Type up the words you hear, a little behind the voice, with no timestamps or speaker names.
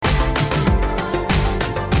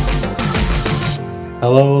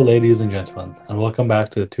Hello, ladies and gentlemen, and welcome back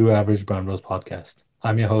to the Two Average Brown Bros podcast.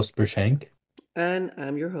 I'm your host, Bershank, And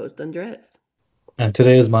I'm your host, Andres. and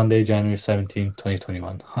today is Monday, January 17th,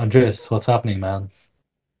 2021. Andres, what's happening, man?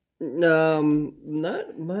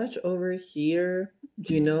 Not much over here,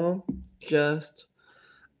 you know, just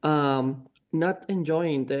not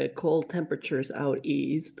enjoying the cold temperatures out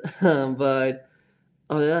east. But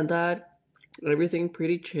other than that, everything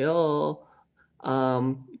pretty chill.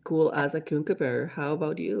 Cool as a cucumber. How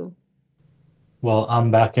about you? Well, I'm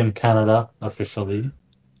back in Canada officially.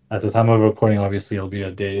 At the time of recording, obviously, it'll be a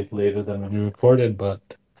day later than when we recorded,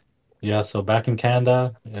 but yeah, so back in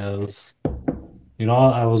Canada, I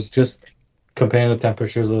was just comparing the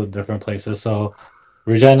temperatures of the different places. So,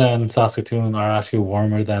 Regina and Saskatoon are actually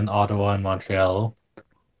warmer than Ottawa and Montreal.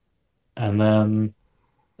 And then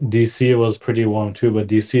DC was pretty warm too, but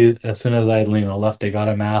DC, as soon as I left, they got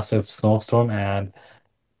a massive snowstorm, and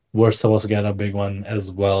we're supposed to get a big one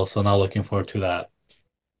as well. So now looking forward to that.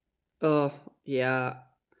 Oh, yeah.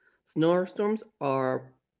 Snowstorms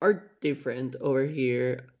are different over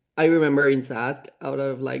here. I remember in Sask, out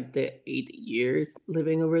of like the 8 years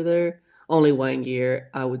living over there, only 1 year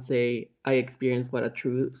I would say I experienced what a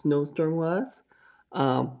true snowstorm was.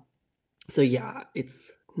 Um, so yeah,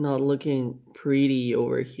 it's not looking pretty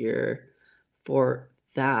over here for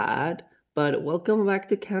that. But welcome back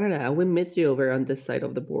to Canada. We missed you over on this side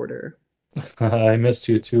of the border. I missed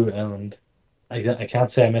you too, and I can't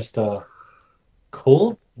say I missed the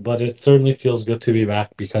cold, but it certainly feels good to be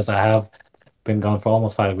back because I have been gone for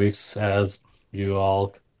almost 5 weeks. As you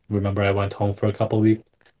all remember, I went home for a couple weeks,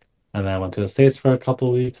 and then I went to the States for a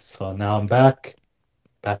couple weeks. So now I'm back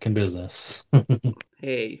in business.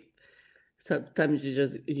 Hey, sometimes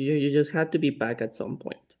you just had to be back at some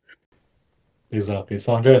point. Exactly.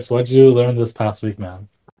 So Andreas, what did you learn this past week, man?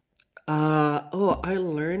 I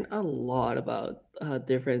learned a lot about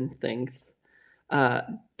different things uh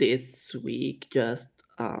this week. Just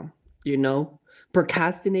you know,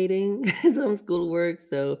 procrastinating some schoolwork.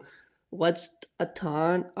 So watched a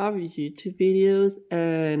ton of YouTube videos,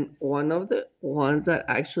 and one of the ones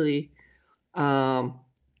um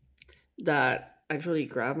that actually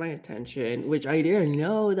grabbed my attention, which I didn't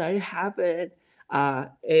know that it happened.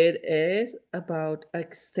 It is about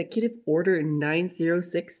Executive Order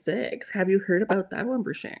 9066. Have you heard about that one,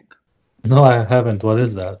 Brushank? No, I haven't. What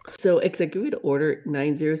is that? So, Executive Order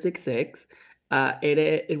 9066,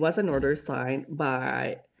 it was an order signed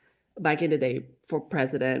by, back in the day, for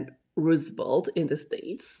President Roosevelt in the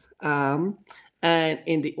States. And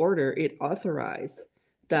in the order, it authorized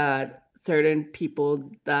that certain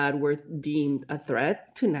people that were deemed a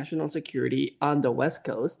threat to national security on the West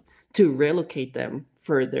Coast to relocate them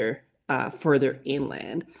further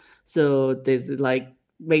inland. So this is like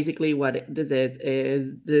basically what this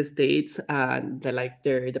is the states and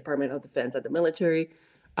their Department of Defense and the military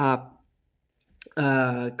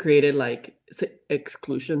uh, created like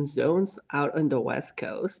exclusion zones out on the West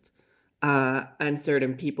Coast, and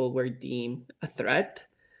certain people were deemed a threat.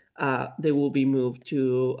 They will be moved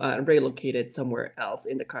to relocated somewhere else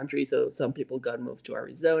in the country. So some people got moved to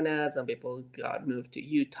Arizona, some people got moved to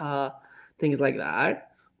Utah, things like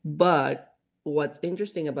that. But what's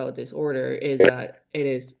interesting about this order is that it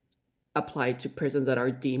is applied to persons that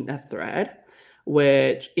are deemed a threat,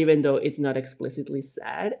 which even though it's not explicitly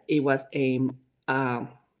said, um,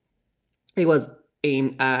 it was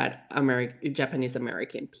aimed at Japanese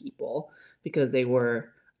American people because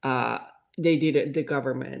uh, the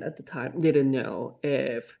government at the time didn't know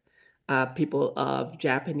if people of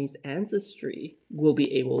Japanese ancestry will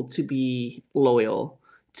be able to be loyal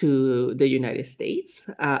to the United States,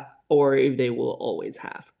 or if they will always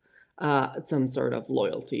have some sort of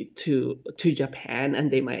loyalty to Japan, and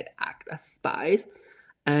they might act as spies.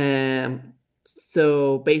 Um,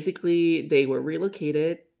 so basically, they were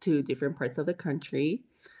relocated to different parts of the country,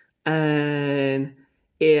 and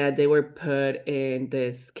yeah, they were put in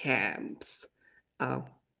these camps uh,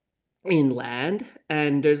 inland.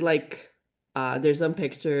 And there's some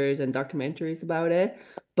pictures and documentaries about it,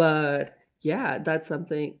 but yeah, that's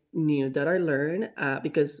something new that I learned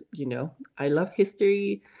because I love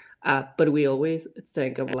history, but we always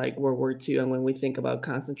think of like World War II, and when we think about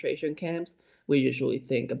concentration camps, we usually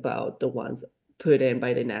think about the ones put in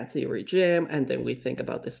by the Nazi regime, and then we think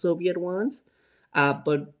about the Soviet ones.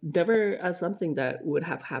 But never as something that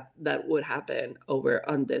that would happen over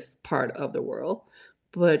on this part of the world.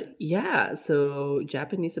 But yeah, so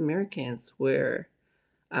Japanese Americans were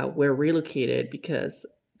relocated because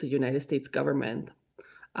the United States government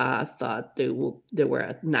thought they were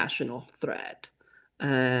a national threat,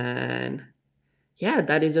 and yeah,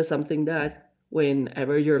 that is just something that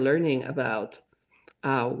whenever you're learning about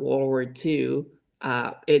World War II,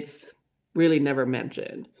 it's really never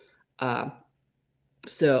mentioned. Uh,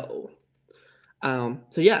 so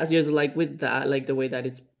so yeah, just like with that, like the way that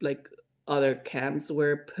it's like other camps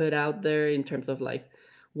were put out there in terms of like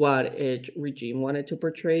what each regime wanted to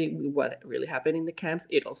portray, what really happened in the camps,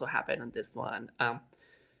 it also happened on this one.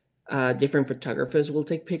 Different photographers will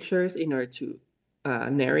take pictures in order to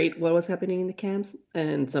narrate what was happening in the camps,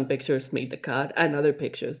 and some pictures made the cut, and other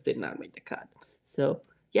pictures did not make the cut. So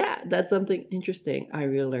yeah, that's something interesting I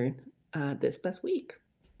really learned this past week.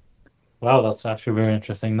 Wow, that's actually very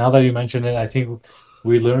interesting. Now that you mention it, I think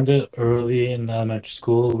we learned it early in elementary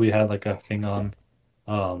school. We had like a thing on,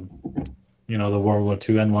 um, the World War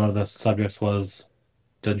II, and one of the subjects was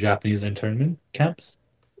the Japanese internment camps.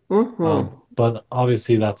 Mm-hmm. But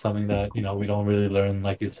obviously that's something that, we don't really learn,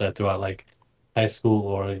 like you said, throughout like high school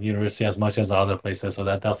or university as much as other places. So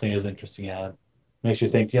that definitely is interesting. Yeah. Makes you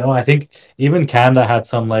think, I think even Canada had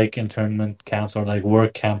some like internment camps or like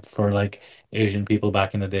work camp for like Asian people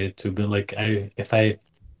back in the day to build like if I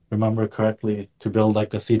remember correctly, to build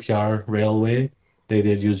like the CPR railway, they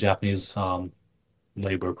did use Japanese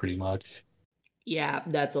labor pretty much. Yeah,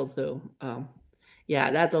 that's also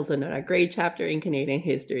yeah, that's also not a great chapter in Canadian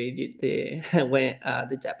history. When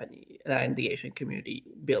the Japanese and the Asian community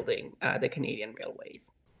building the Canadian railways.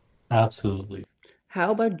 Absolutely.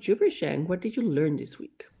 How about Jubrishang? What did you learn this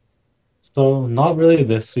week? So not really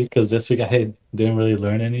this week because this week I didn't really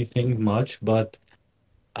learn anything much, but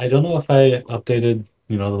I don't know if I updated,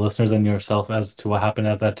 the listeners and yourself as to what happened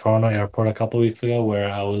at that Toronto airport a couple weeks ago where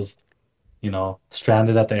I was,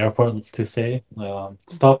 stranded at the airport to say.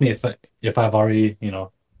 Stop me if I've already,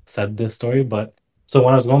 said this story, but so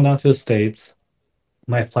when I was going down to the States,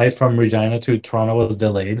 my flight from Regina to Toronto was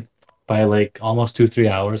delayed by like almost 2, 3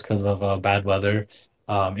 hours because of bad weather.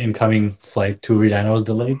 Incoming flight to Regina was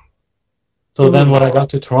delayed. So then Mm-hmm. when I got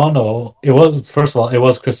to Toronto, it was first of all, it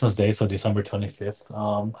was Christmas Day, so December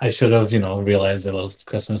 25th. I should have, realized it was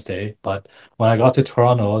Christmas Day. But when I got to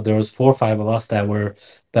Toronto, there was 4 or 5 of us that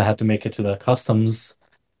had to make it to the customs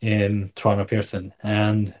in Toronto Pearson.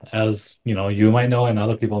 And as you might know and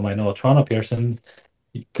other people might know, Toronto Pearson,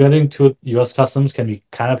 getting to US Customs can be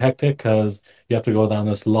kind of hectic because you have to go down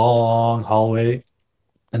this long hallway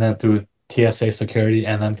and then through TSA security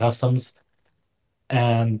and then customs.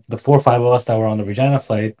 And the 4 or 5 of us that were on the Regina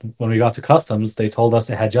flight, when we got to customs, they told us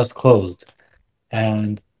it had just closed.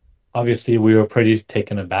 And obviously, we were pretty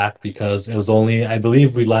taken aback because it was only, I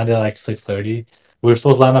believe, we landed at like 6:30. We were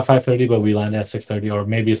supposed to land at 5:30, but we landed at 6:30 or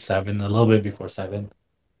maybe 7, a little bit before 7.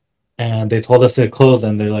 And they told us it closed,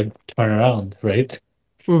 and they're like, turn around, right?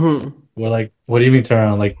 Mm-hmm. We're like, what do you mean turn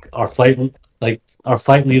around? Like our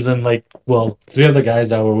flight leaves in like, well, 3 of the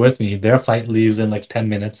guys that were with me, their flight leaves in like 10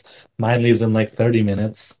 minutes. Mine leaves in like 30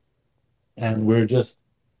 minutes. And we're just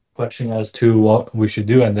questioning as to what we should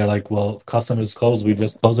do. And they're like, well, custom is closed. We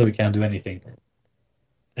just closed it. We can't do anything.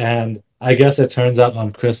 And I guess it turns out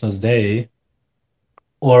on Christmas Day,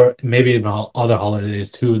 or maybe even other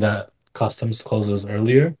holidays too, that customs closes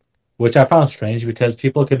earlier, which I found strange because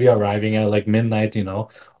people could be arriving at like midnight,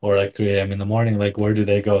 or like 3 a.m. in the morning. Like, where do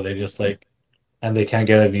they go? They just like, and they can't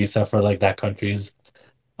get a visa for like that country's,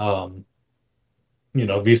 um,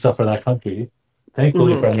 visa for that country.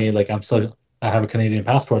 Thankfully for Mm-hmm. me, like I have a Canadian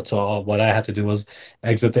passport, so what I had to do was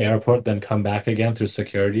exit the airport, then come back again through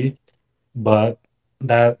security. But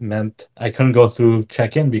that meant I couldn't go through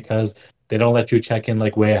check-in because they don't let you check in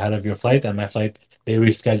like way ahead of your flight. And my flight, they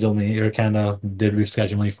rescheduled me. Air Canada did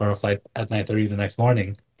reschedule me for a flight at 9:30 the next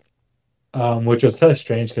morning. Which was kind of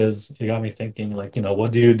strange because it got me thinking, like,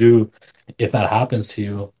 what do you do if that happens to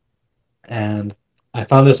you? And I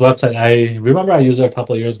found this website. I remember I used it a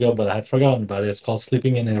couple of years ago, but I had forgotten about it. It's called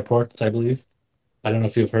Sleeping in Airports, I believe. I don't know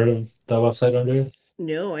if you've heard of the website under.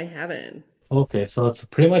 No, I haven't. Okay, so it's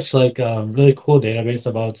pretty much like a really cool database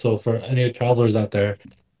about. So for any travelers out there,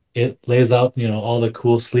 it lays out, all the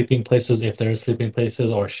cool sleeping places, if there are sleeping places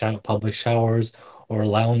or public showers or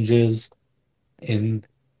lounges in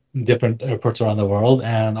different airports around the world.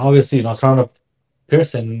 And obviously, Toronto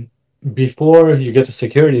Pearson, before you get to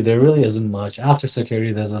security, there really isn't much. After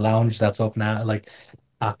security, there's a lounge that's open at like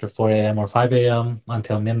after 4 a.m. or 5 a.m.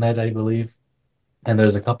 until midnight, I believe. And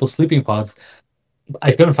there's a couple sleeping pods.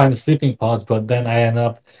 I couldn't find the sleeping pods, but then I ended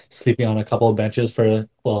up sleeping on a couple of benches for,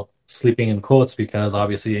 well, sleeping in quotes because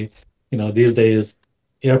obviously, these days,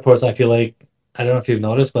 airports, I feel like, I don't know if you've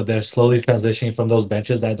noticed, but they're slowly transitioning from those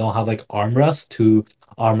benches that don't have like armrest to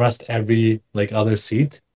armrest every like other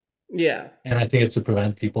seat. Yeah. And I think it's to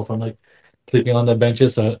prevent people from like sleeping on the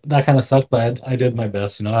benches. So that kind of sucked, but I did my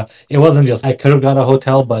best. It wasn't just I could have got a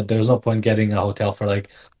hotel, but there's no point getting a hotel for like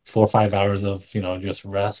 4 or 5 hours of, just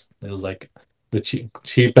rest. It was like the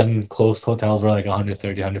cheap and close hotels were like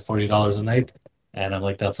 130, $140 a night. And I'm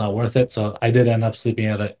like, that's not worth it. So I did end up sleeping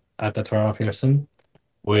at the Toronto Pearson,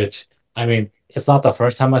 which I mean, it's not the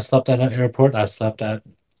first time I slept at an airport. I've slept at,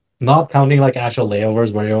 not counting like actual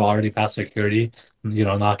layovers where you're already past security,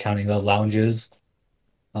 not counting the lounges.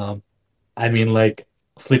 Um, I mean, like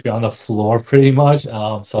sleeping on the floor pretty much.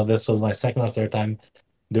 So this was my second or third time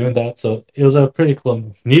doing that. So it was a pretty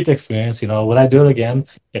cool, neat experience. Would I do it again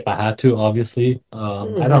if I had to? Obviously, I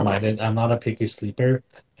don't Hmm. mind it. I'm not a picky sleeper.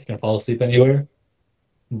 I can fall asleep anywhere.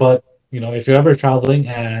 But if you're ever traveling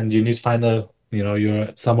and you need to find you're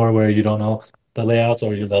somewhere where you don't know the layouts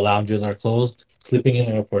or the lounges are closed, sleeping in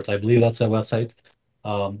airports, I believe that's a website.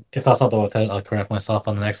 If that's not the website, I'll correct myself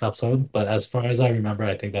on the next episode. But as far as I remember,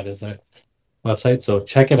 I think that is a website. So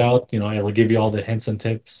check it out. It'll give you all the hints and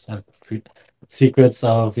tips and secrets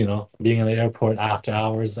of, being in the airport after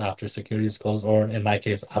hours, after security is closed, or in my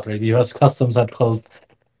case, after US Customs had closed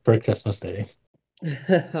for Christmas Day.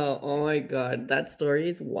 Oh my god, that story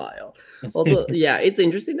is wild. Also, yeah, it's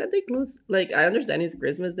interesting that they close. Like, I understand it's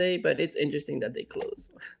Christmas Day, but it's interesting that they close.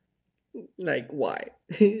 Like, why?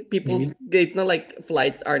 People, it's not like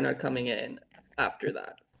flights are not coming in after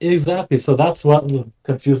that. Exactly. So that's what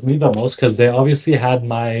confused me the most because they obviously had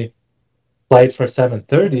my flights for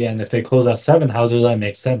 7:30, and if they close at 7, how does that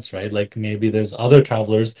make sense, right? Like maybe there's other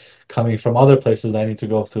travelers coming from other places that need to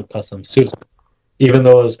go through customs too. Even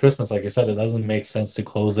though it was Christmas, like you said, it doesn't make sense to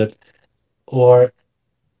close it. Or,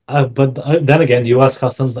 but then again, U.S.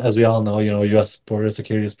 customs, as we all know, U.S. border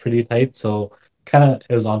security is pretty tight, so kind of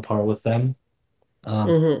is on par with them. Um,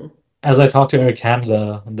 Hmm. as I talked to Air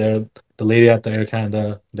Canada, the lady at the Air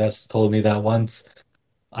Canada desk told me that once,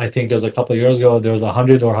 I think there's a couple of years ago, there was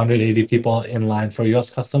 100 or 180 people in line for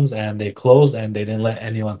U.S. Customs, and they closed and they didn't let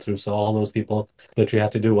anyone through. So all those people literally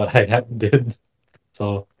had to do what did.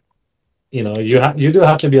 So you do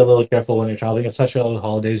have to be a little careful when you're traveling, especially on the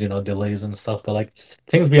holidays. Delays and stuff. But like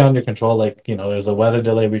things beyond your control, like there's a weather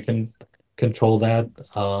delay, we can control that.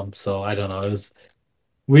 So I don't know. It was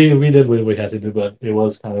we did what we had to do, but it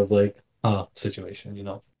was kind of like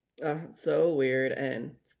situation. So weird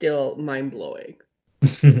and still mind blowing.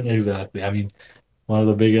 Exactly. I mean, one of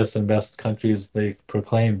the biggest and best countries they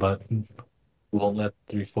proclaim, but won't let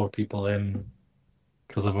 3, 4 people in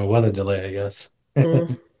because of a weather delay, I guess.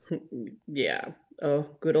 Mm, yeah. Oh,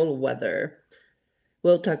 good old weather.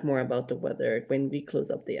 We'll talk more about the weather when we close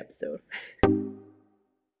up the episode.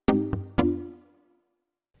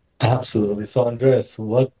 Absolutely. So, Andreas,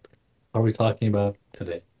 what are we talking about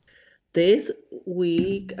today? This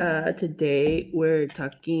week, today, we're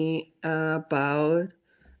talking about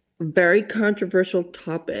a very controversial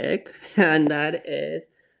topic, and that is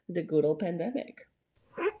the good old pandemic.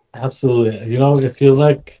 Absolutely. It feels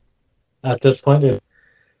like at this point,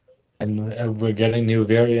 and we're getting new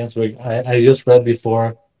variants. I just read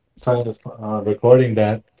before starting this recording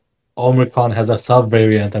that Omicron has a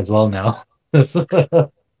sub-variant as well now.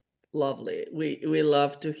 Lovely. We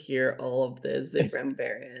love to hear all of these different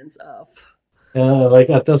variants of. Yeah, like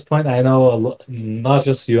at this point, I know not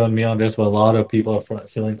just you and me on this, but a lot of people are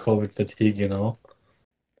feeling COVID fatigue. Oh,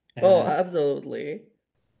 And absolutely.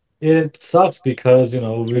 it sucks because,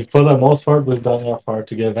 for the most part, we've done our part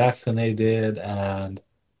to get vaccinated and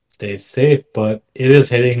stay safe, but it is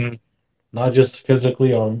hitting not just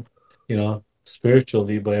physically or,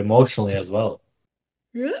 spiritually, but emotionally as well.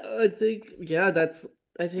 Yeah, I think yeah, that's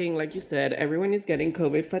I think like you said, everyone is getting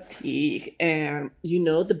COVID fatigue and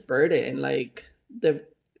the burden the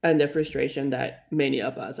and the frustration that many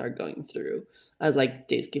of us are going through as like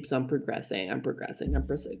this keeps on progressing and progressing and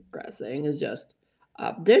progressing is just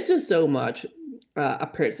there's just so much a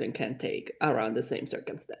person can take around the same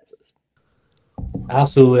circumstances.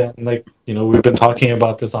 Absolutely. And like, we've been talking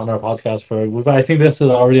about this on our podcast I think this is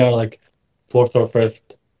already our like fourth or fifth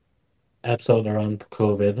episode around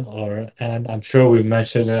COVID, and I'm sure we've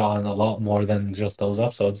mentioned it on a lot more than just those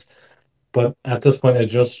episodes. But at this point, it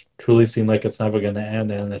just truly seemed like it's never going to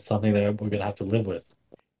end, and it's something that we're going to have to live with.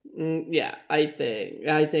 Yeah, I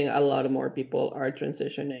think a lot of more people are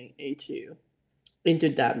transitioning into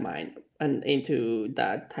that mind and into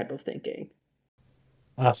that type of thinking.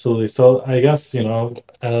 Absolutely. So I guess,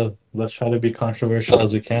 let's try to be controversial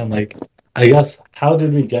as we can. Like, I guess, how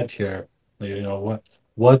did we get here? Like,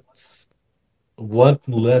 what's what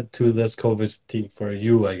led to this COVID fatigue for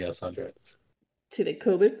you, I guess, Andres? To the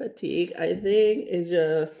COVID fatigue, I think is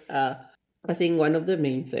just I think one of the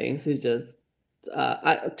main things is just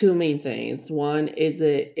two main things. One is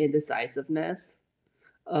the indecisiveness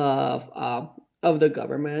of the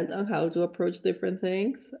government on how to approach different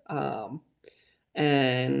things.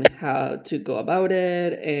 and how to go about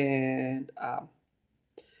it,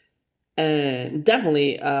 and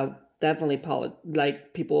definitely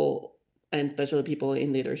like people, and especially people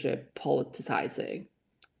in leadership, politicizing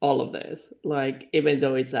all of this. Like, even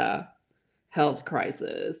though it's a health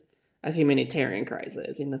crisis, a humanitarian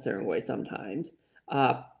crisis in a certain way, sometimes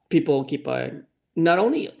people keep on, not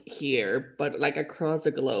only here but like across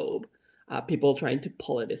the globe, people trying to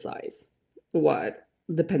politicize what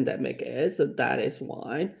the pandemic is. So that is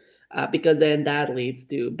one, because then that leads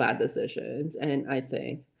to bad decisions. And I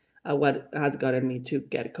think what has gotten me to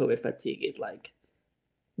get COVID fatigue is like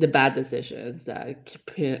the bad decisions that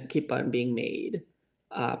keep on being made,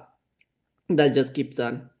 uh, that just keeps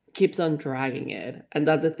on dragging it. And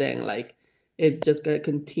that's the thing, like, it's just a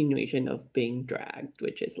continuation of being dragged,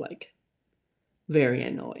 which is like very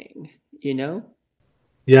annoying, you know.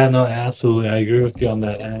 Yeah, no, absolutely. I agree with you on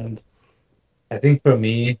that. And I think for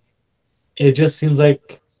me, it just seems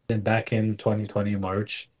like back in 2020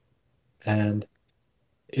 March, and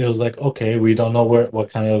it was like, okay, we don't know what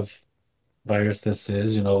kind of virus this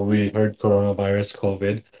is. We heard coronavirus,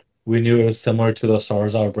 COVID. We knew it was similar to the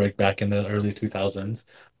SARS outbreak back in the early 2000s,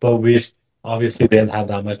 but we obviously didn't have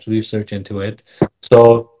that much research into it.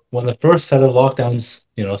 So when the first set of lockdowns,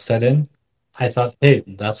 set in, I thought, hey,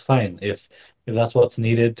 that's fine. If that's what's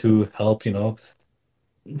needed to help,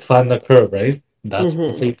 flatten the curve, right? That's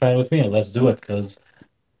Mm-hmm. perfectly fine with me, and let's do it.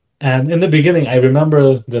 And in the beginning, I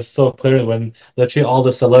remember this so clearly when literally all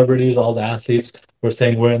the celebrities, all the athletes were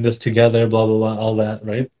saying we're in this together, blah blah blah, all that,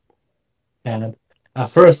 right? And at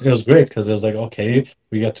first, it was great because it was like, okay,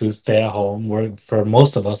 we get to stay at home. Work for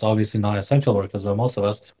most of us, obviously not essential workers, but most of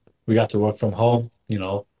us, we got to work from home,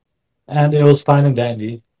 and it was fine and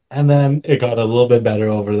dandy. And then it got a little bit better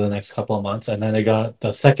over the next couple of months, and then it got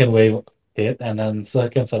the second wave hit, and then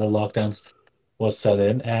second set of lockdowns was set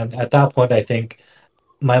in. And at that point, I think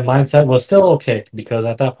my mindset was still okay because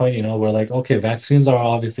at that point, we're like, okay, vaccines are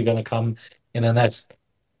obviously going to come in the next,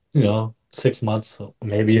 6 months,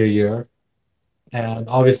 maybe a year. And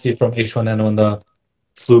obviously, from H1N1, the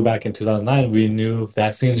flu back in 2009, we knew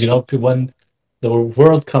vaccines, when the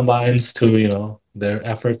world combines to, their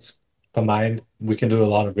efforts combined, we can do a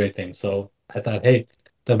lot of great things. So I thought, hey,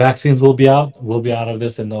 the vaccines will be out. We'll be out of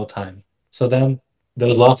this in no time. So then there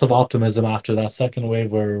was lots of optimism after that second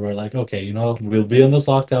wave where we're like, okay, we'll be in this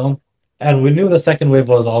lockdown. And we knew the second wave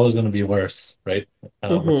was always going to be worse, right?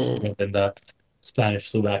 Worse Mm-hmm. than the Spanish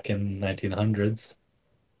flu back in 1900s.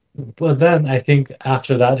 But then I think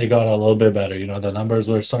after that it got a little bit better. The numbers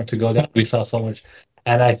were starting to go down. We saw so much,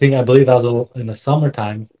 and I believe that was in the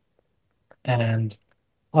summertime, and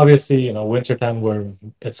obviously wintertime where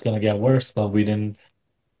it's gonna get worse. But we didn't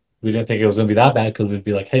think it was gonna be that bad because we'd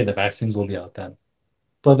be like, hey, the vaccines will be out then.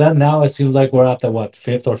 But then now it seems like we're at the what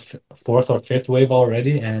fifth or fourth or fifth wave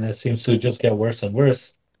already, and it seems to just get worse and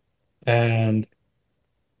worse. And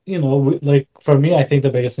like for me, I think the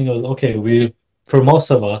biggest thing was okay. For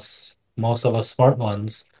most of us smart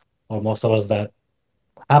ones, or most of us that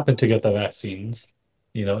happen to get the vaccines,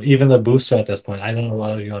 even the booster at this point. I don't know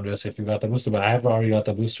about you, Andres, if you got the booster, but I have already got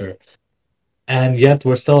the booster, and yet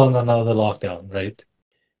we're still in another lockdown, right?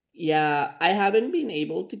 Yeah, I haven't been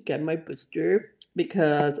able to get my booster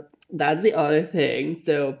because that's the other thing.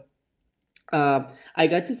 So I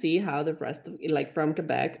got to see how the rest of, like, from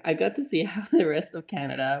Quebec, I got to see how the rest of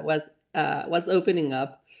Canada was opening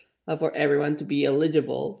up for everyone to be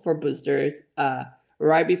eligible for boosters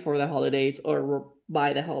right before the holidays or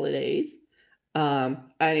by the holidays. And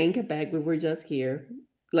in Quebec, we were just here,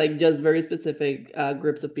 like just very specific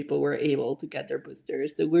groups of people were able to get their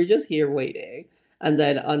boosters. So we're just here waiting, and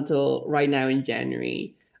then until right now in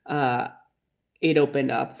January, uh, it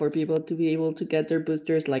opened up for people to be able to get their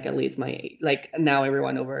boosters. Like, at least like now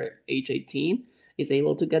everyone over age 18 is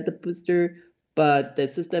able to get the booster, but the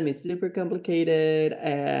system is super complicated,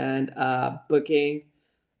 and booking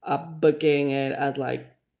it as like,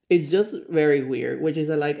 it's just very weird, which is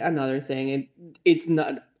like another thing.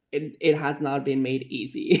 It has not been made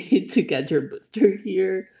easy to get your booster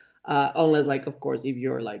here, unless, like, of course, if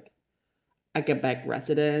you're like a Quebec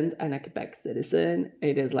resident and a Quebec citizen,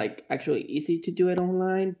 it is like actually easy to do it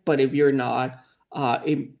online. But if you're not,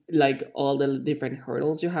 like all the different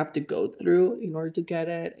hurdles you have to go through in order to get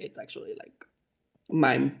it, it's actually like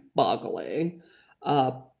mind-boggling.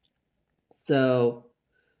 Uh, so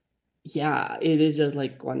yeah, it is just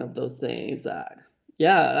like one of those things that,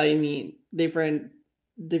 yeah, I mean, different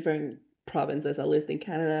provinces, at least in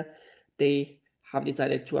Canada, they have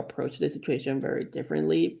decided to approach the situation very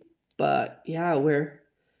differently. But yeah, we're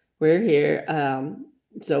here.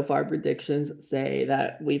 So far predictions say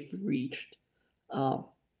that we've reached um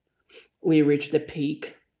we reached the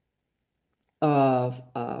peak of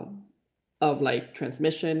like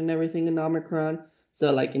transmission and everything in Omicron.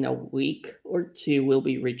 So like in a week or two, we'll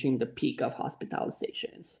be reaching the peak of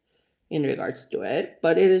hospitalizations in regards to it.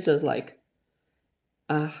 But it is just like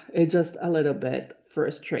it's just a little bit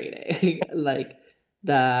frustrating, like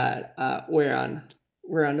that we're on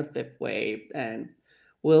the fifth wave, and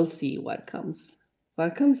we'll see what comes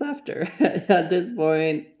after. At this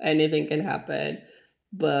point, anything can happen,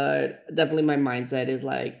 but definitely my mindset is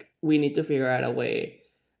like we need to figure out a way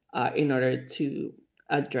in order to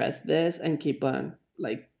address this and keep on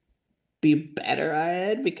like be better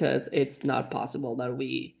at it, because it's not possible that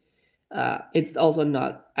we it's also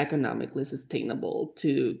not economically sustainable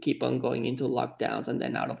to keep on going into lockdowns and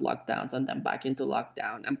then out of lockdowns and then back into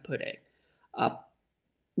lockdown and put it up.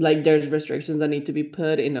 Like there's restrictions that need to be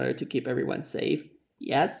put in order to keep everyone safe,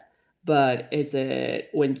 yes, but is it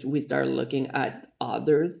when we start looking at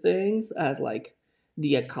other things as like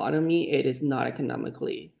the economy, it is not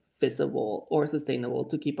economically feasible or sustainable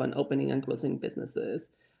to keep on opening and closing businesses.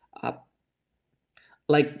 uh,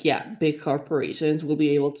 like yeah, big corporations will be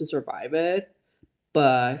able to survive it,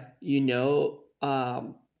 but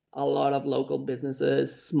a lot of local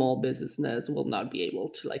businesses, small businesses will not be able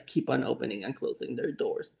to like keep on opening and closing their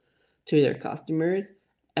doors to their customers.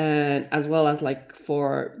 And as well as like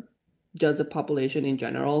for just the population in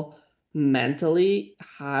general, mentally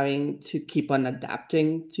having to keep on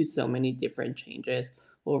adapting to so many different changes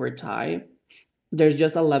over time, there's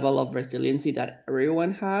just a level of resiliency that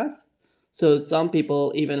everyone has. So some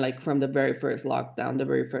people, even like from the very first lockdown, the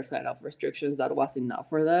very first set of restrictions, that was enough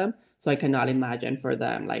for them. So I cannot imagine for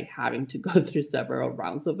them like having to go through several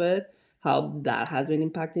rounds of it, how that has been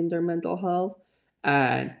impacting their mental health.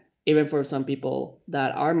 And even for some people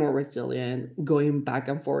that are more resilient, going back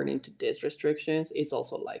and forth into these restrictions, it's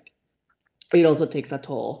also like it also takes a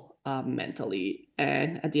toll mentally.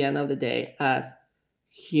 And at the end of the day, as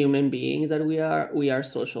human beings that we are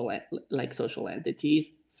social like social entities.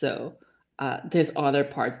 So there's other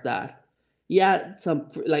parts that yeah, some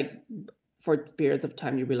like for periods of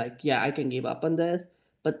time you'll be like yeah, I can give up on this,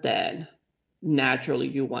 but then naturally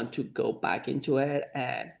you want to go back into it,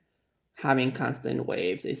 and having constant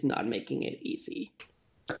waves is not making it easy.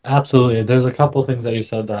 Absolutely. There's a couple things that you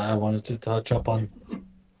said that I wanted to touch up on.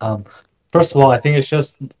 Um, First of all, I think it's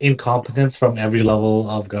just incompetence from every level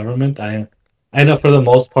of government. I know for the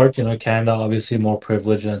most part, Canada obviously more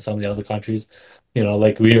privileged than some of the other countries.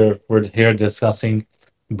 Like we're here discussing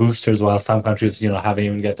boosters while some countries, haven't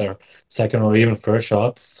even get their second or even first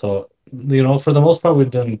shot. So, for the most part, we've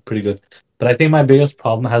done pretty good. But I think my biggest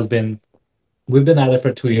problem has been we've been at it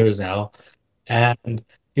for 2 years now. And,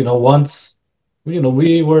 once,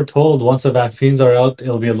 we were told once the vaccines are out,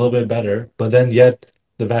 it'll be a little bit better. But then yet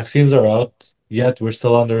the vaccines are out, yet we're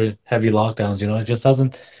still under heavy lockdowns. It just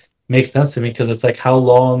doesn't make sense to me because it's like, how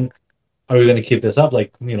long are we going to keep this up?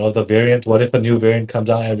 Like, the variant, what if a new variant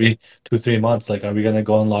comes out every 2, 3 months? Like, are we going to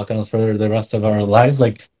go on lockdowns for the rest of our lives?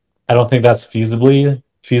 Like, I don't think that's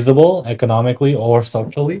feasible economically or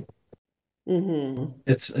socially. Mm-hmm.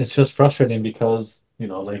 It's just frustrating because,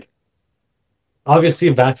 like, obviously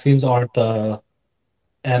vaccines aren't the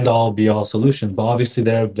end all be all solution, but obviously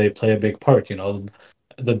they play a big part. All of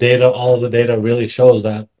the data really shows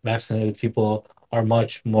that vaccinated people are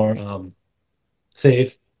much more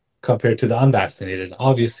safe compared to the unvaccinated.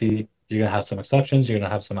 Obviously, you're gonna have some exceptions, you're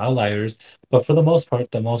gonna have some outliers, but for the most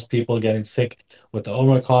part, the most people getting sick with the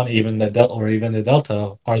Omicron, even the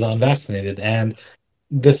Delta, are the unvaccinated. And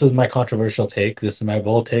this is my controversial take. This is my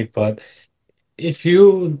bold take, but if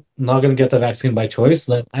you not gonna get the vaccine by choice,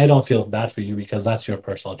 then I don't feel bad for you because that's your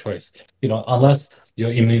personal choice. Unless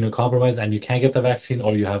you're immunocompromised and you can't get the vaccine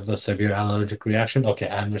or you have a severe allergic reaction, okay,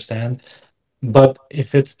 I understand. But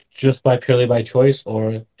if it's just purely by choice,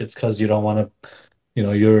 or it's because you don't want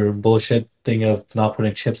to, your bullshit thing of not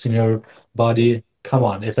putting chips in your body, come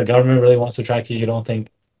on. If the government really wants to track you, you don't think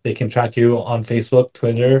they can track you on Facebook,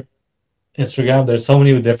 Twitter, Instagram? There's so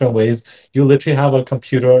many different ways. You literally have a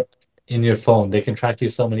computer in your phone. They can track you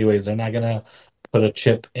so many ways. They're not gonna put a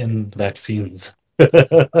chip in vaccines.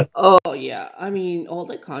 Oh yeah, I mean all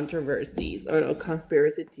the controversies or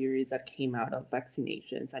conspiracy theories that came out of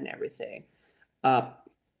vaccinations and everything. Uh,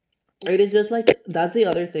 it is just like that's the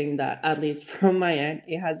other thing that, at least from my end,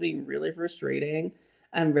 it has been really frustrating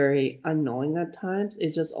and very annoying at times.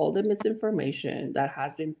 It's just all the misinformation that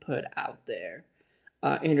has been put out there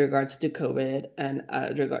in regards to COVID and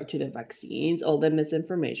regard to the vaccines, all the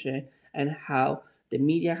misinformation and how the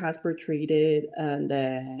media has portrayed it, and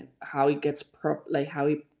then how it gets like how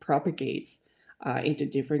it propagates into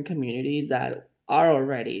different communities that are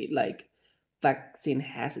already like vaccine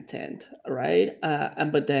hesitant, right?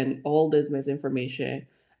 And but then all this misinformation,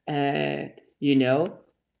 and you know,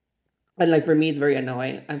 and like for me, it's very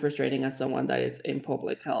annoying and frustrating as someone that is in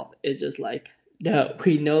public health. It's just like, no,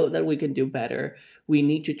 we know that we can do better. We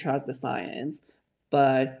need to trust the science.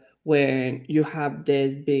 But when you have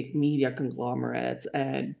these big media conglomerates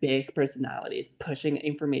and big personalities pushing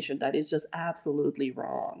information that is just absolutely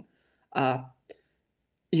wrong, uh,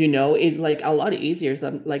 it's like a lot easier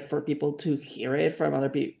like for people to hear it from other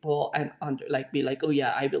people and like be like, oh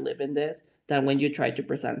yeah, I believe in this, than when you try to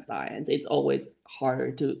present science. It's always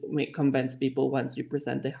harder to convince people once you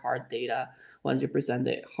present the hard data, once you present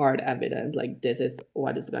the hard evidence, like this is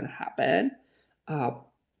what is going to happen. uh,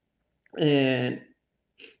 and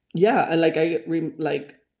yeah, and like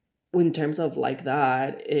like in terms of like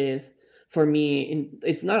that is, for me,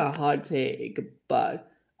 it's not a hot take,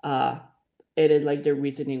 but uh it is like the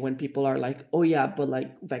reasoning when people are like, oh yeah, but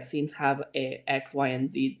like vaccines have a X, Y,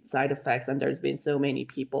 and Z side effects, and there's been so many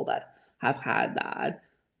people that have had that.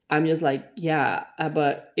 I'm just like, yeah,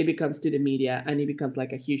 but it becomes to the media and it becomes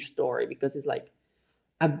like a huge story because it's like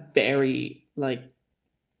a very like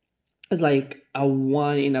it's like a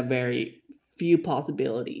one in a very few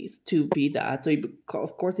possibilities to be that. So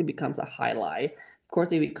of course it becomes a highlight. Of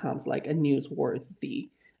course it becomes like a newsworthy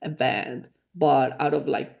event. But out of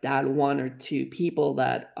like that one or two people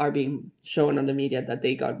that are being shown on the media that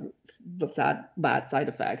they got bad side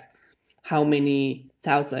effects, how many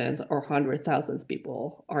thousands or 100,000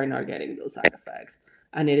 people are not getting those side effects?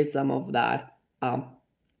 And it is some of that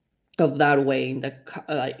weighing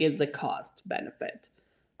the is the cost benefit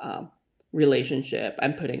um, relationship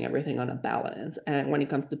and putting everything on a balance. And when it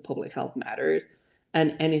comes to public health matters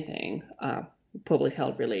and anything public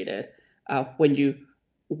health related, when you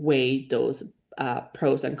weigh those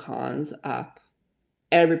pros and cons,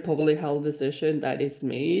 every public health decision that is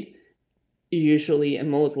made, usually and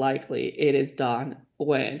most likely, it is done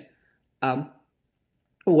um,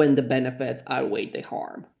 when the benefits outweigh the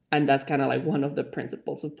harm. And that's kind of like one of the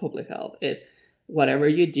principles of public health is whatever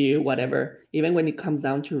you do, whatever, even when it comes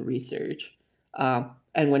down to research,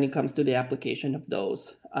 and when it comes to the application of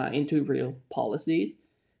those into real policies,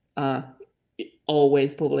 uh,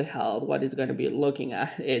 always public health, what is going to be looking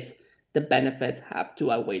at is the benefits have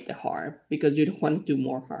to outweigh the harm because you don't want to do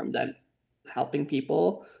more harm than helping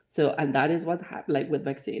people. So, and that is what's like with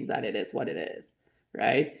vaccines, that it is what it is,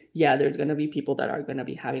 right? Yeah, there's going to be people that are going to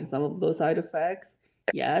be having some of those side effects,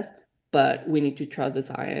 yes, but we need to trust the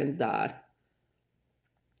science that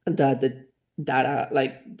the data,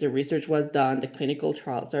 like the research was done, the clinical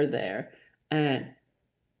trials are there, and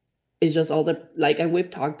it's just all the like, and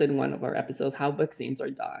we've talked in one of our episodes how vaccines are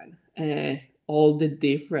done and all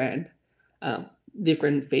the um,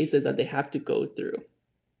 different phases that they have to go through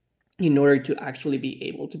in order to actually be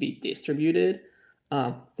able to be distributed.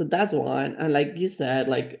 So that's one. And like you said,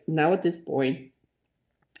 like now at this point,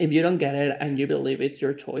 if you don't get it and you believe it's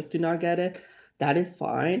your choice to not get it, that is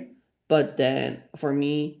fine. But then for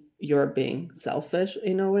me, you're being selfish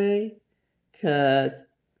in a way because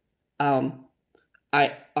um,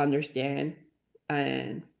 I understand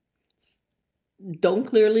and don't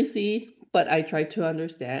clearly see, but I try to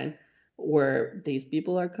understand where these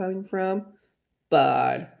people are coming from.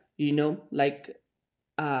 But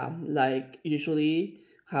like usually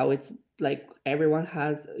how it's like everyone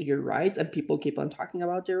has your rights and people keep on talking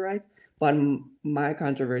about your rights. But my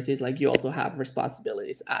controversy is like you also have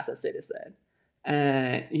responsibilities as a citizen,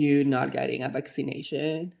 and you not getting a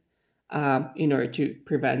vaccination in order to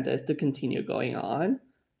prevent this to continue going on.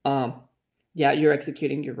 Um, yeah, you're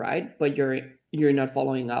executing your right, but you're not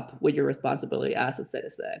following up with your responsibility as a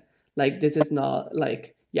citizen. Like this is not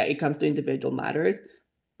like, yeah, it comes to individual matters,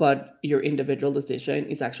 but your individual decision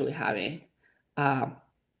is actually um,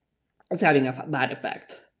 it's having a bad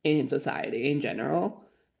effect in society in general.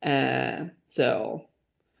 And so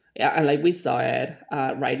yeah, and like we saw it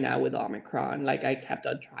right now with Omicron. Like I kept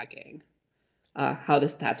on tracking how the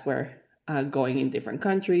stats were going in different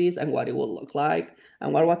countries and what it will look like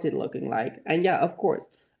and what was it looking like. And yeah, of course,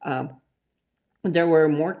 um, there were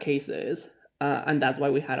more cases, and that's why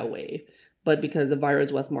we had a wave. But because the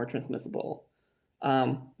virus was more transmissible,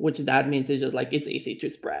 which that means it's just like it's easy to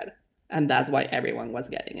spread, and that's why everyone was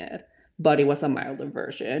getting it. But it was a milder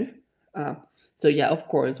version. Uh, so yeah, of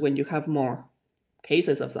course, when you have more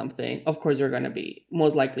cases of something, of course you're going to be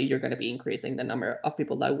most likely you're going to be increasing the number of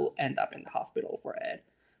people that will end up in the hospital for it.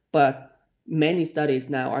 But many studies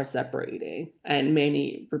now are separating, and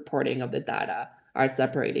many reporting of the data are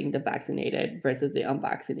separating the vaccinated versus the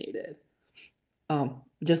unvaccinated,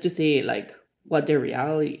 just to see like what the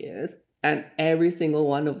reality is. And every single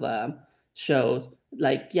one of them shows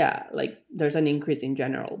like yeah, like there's an increase in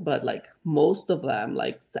general, but like most of them,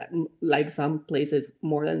 like some places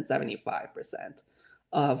more than 75%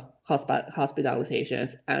 of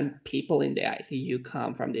hospitalizations and people in the ICU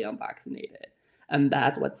come from the unvaccinated, and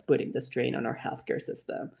that's what's putting the strain on our healthcare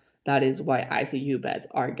system. That is why ICU beds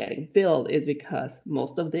are getting filled, is because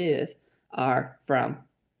most of these are from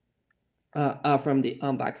the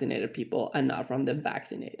unvaccinated people and not from the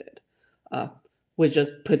vaccinated, uh, which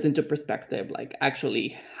just puts into perspective, like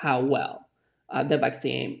actually how well the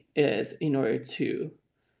vaccine is in order to,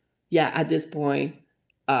 yeah, at this point,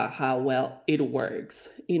 how well it works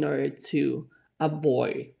in order to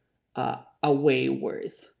avoid a way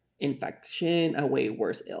worse infection, a way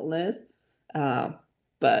worse illness. Uh,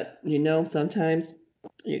 but sometimes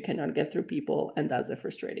you cannot get through people, and that's the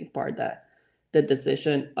frustrating part, that the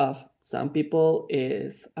decision of some people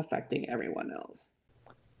is affecting everyone else.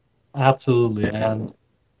 Absolutely. And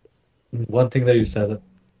one thing that you said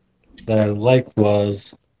that I liked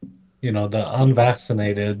was, the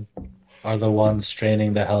unvaccinated are the ones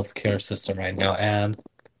straining the healthcare system right now. And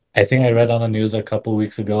I think I read on the news a couple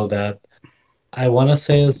weeks ago that I want to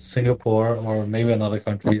say it's Singapore or maybe another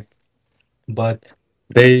country, but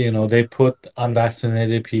they put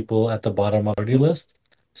unvaccinated people at the bottom of the priority list.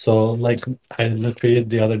 So, like, I literally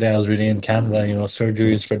the other day I was reading in Canada,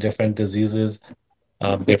 surgeries for different diseases,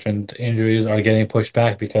 different injuries are getting pushed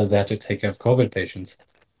back because they have to take care of COVID patients.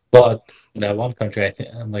 But that one country, I think,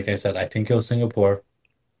 like I said, I think it was Singapore,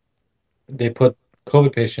 they put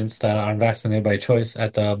COVID patients that are unvaccinated by choice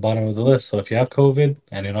at the bottom of the list. So if you have COVID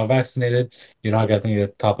and you're not vaccinated, you're not getting the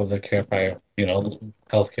top of the care prior,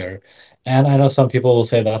 healthcare. And I know some people will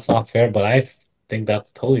say that's not fair, but I think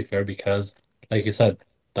that's totally fair because, like you said,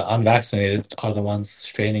 the unvaccinated are the ones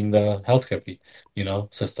straining the healthcare,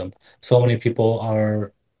 system. So many people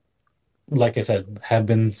are, like I said,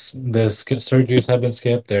 surgeries have been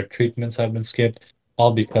skipped, their treatments have been skipped,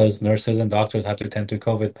 all because nurses and doctors have to tend to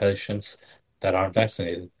COVID patients that aren't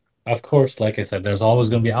vaccinated. Of course, like I said, there's always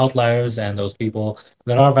going to be outliers and those people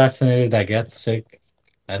that are vaccinated that get sick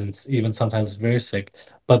and even sometimes very sick,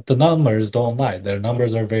 but the numbers don't lie. Their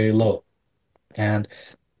numbers are very low. And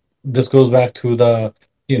this goes back to the,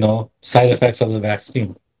 side effects of the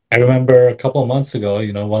vaccine. I remember a couple of months ago,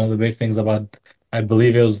 one of the big things about, I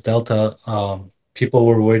believe it was Delta, people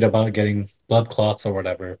were worried about getting blood clots or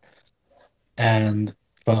whatever, and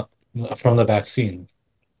from, from the vaccine.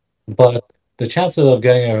 But the chances of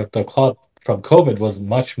getting the clot from COVID was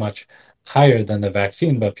much, much higher than the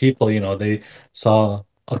vaccine. But people, they saw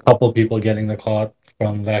a couple people getting the clot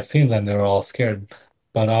from vaccines and they were all scared.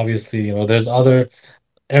 But obviously, there's other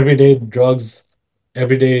everyday drugs,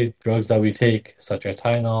 everyday drugs that we take, such as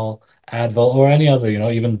Tylenol, Advil, or any other,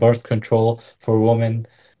 even birth control for women.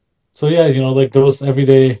 So yeah, like those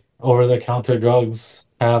everyday over-the-counter drugs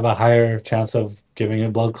have a higher chance of giving you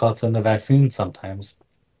blood clots than the vaccine sometimes.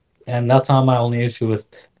 And that's not my only issue with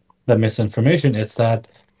the misinformation. It's that,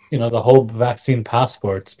 the whole vaccine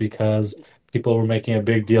passports, because people were making a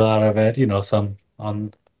big deal out of it.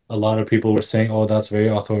 A lot of people were saying, oh, that's very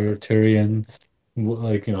authoritarian.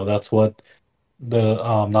 Like, that's what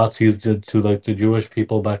the Nazis did to like the Jewish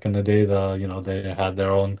people back in the day. They had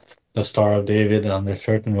their own, the Star of David on their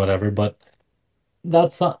shirt and whatever. But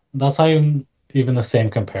that's not even the same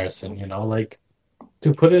comparison, like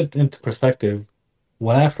to put it into perspective,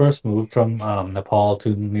 when I first moved from Nepal to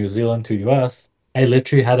New Zealand to US, I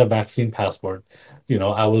literally had a vaccine passport.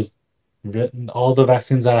 I was written all the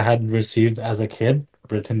vaccines that I had received as a kid,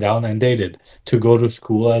 written down and dated. To go to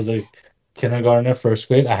school as a kindergartner, first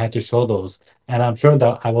grade, I had to show those. And I'm sure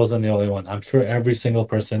that I wasn't the only one. I'm sure every single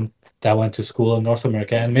person that went to school in North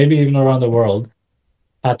America and maybe even around the world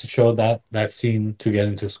had to show that vaccine to get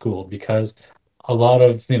into school because a lot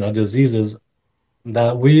of diseases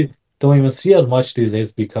that we don't even see as much these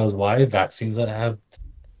days because why? Vaccines that have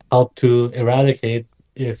helped to eradicate,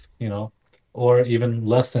 if or even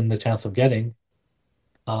lessen the chance of getting.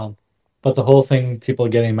 Um, but the whole thing, people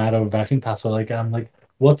getting mad over vaccine passport, like I'm like,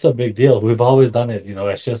 what's a big deal? We've always done it.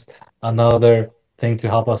 It's just another thing to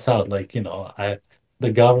help us out. Like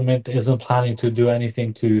the government isn't planning to do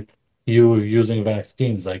anything to you using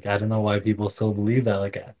vaccines. Like I don't know why people still believe that.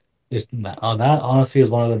 Like that honestly is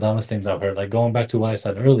one of the dumbest things I've heard. Like going back to what I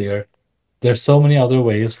said earlier, there's so many other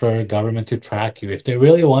ways for government to track you. If they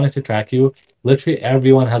really wanted to track you, literally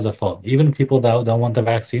everyone has a phone. Even people that don't want the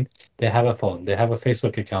vaccine, they have a phone. They have a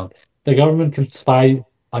Facebook account. The government can spy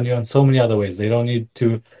on you in so many other ways. They don't need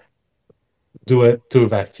to do it through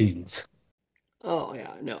vaccines. Oh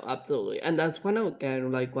yeah, no, absolutely, and that's one of,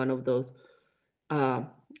 again, like one of those of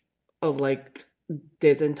like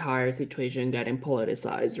this entire situation getting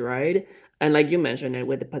politicized, right? And like you mentioned it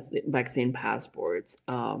with the vaccine passports,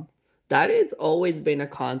 that has always been a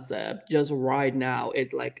concept. Just right now,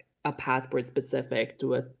 it's like a passport specific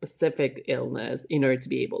to a specific illness in order to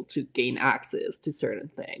be able to gain access to certain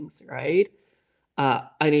things, right? And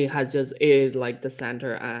it is like the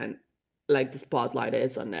center and like the spotlight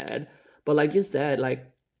is on it. But like you said,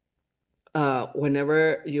 like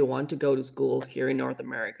whenever you want to go to school here in North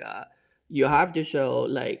America, you have to show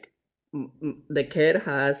like the kid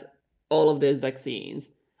has all of these vaccines,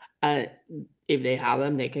 and if they have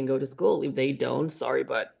them, they can go to school. If they don't, sorry,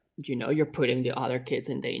 but you're putting the other kids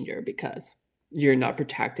in danger because you're not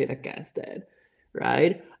protected against it,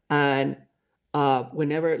 right? And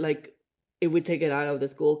whenever like if we take it out of the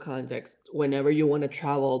school context, whenever you want to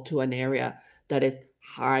travel to an area that is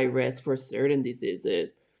high risk for certain diseases,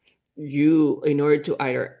 you in order to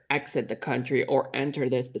either exit the country or enter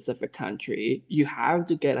the specific country, you have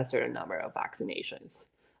to get a certain number of vaccinations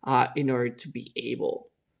in order to be able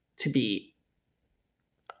to be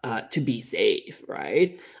safe,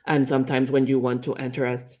 right? And sometimes when you want to enter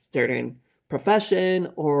a certain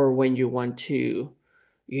profession, or when you want to,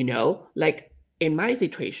 like in my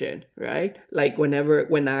situation, right? Like when I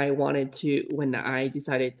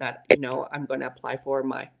decided that, I'm going to apply for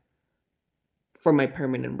my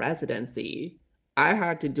permanent residency, I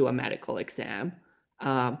had to do a medical exam,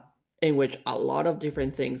 um, in which a lot of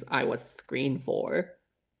different things I was screened for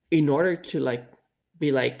in order to like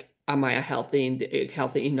be like, am I a healthy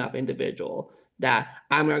enough individual that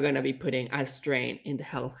I'm not gonna be putting a strain in the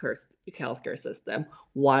healthcare system?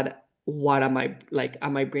 What am I like?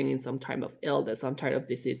 Am I bringing some type of illness, some type of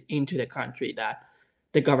disease into the country that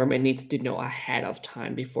the government needs to know ahead of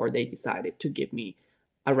time before they decided to give me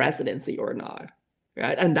a residency or not,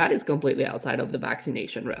 right? And that is completely outside of the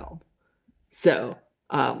vaccination realm. So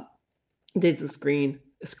this is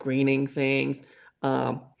screening things,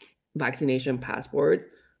 um, vaccination passports.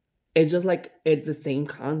 It's just like it's the same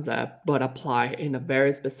concept, but apply in a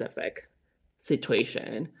very specific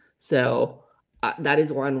situation. So that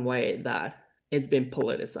is one way that it's been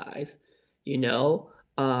politicized.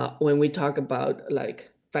 When we talk about like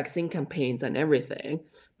vaccine campaigns and everything,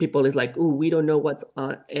 people is like, "Ooh, we don't know what's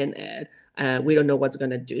on in it, and we don't know what's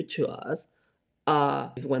gonna do to us."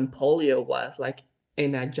 Is when polio was like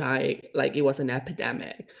in a giant, like it was an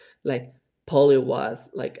epidemic. Like polio was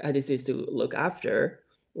like a disease to look after.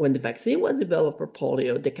 When the vaccine was developed for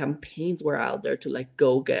polio, the campaigns were out there to like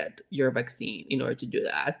go get your vaccine in order to do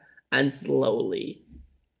that. And slowly,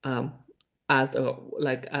 um, as a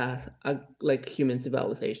like human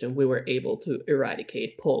civilization, we were able to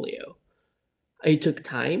eradicate polio. It took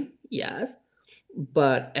time, yes,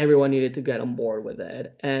 but everyone needed to get on board with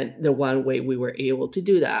it. And the one way we were able to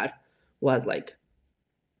do that was like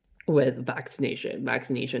with vaccination.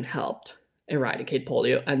 Vaccination helped eradicate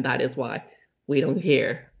polio, and that is why we don't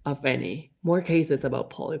hear of any more cases about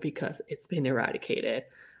polio, because it's been eradicated.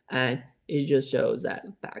 And it just shows that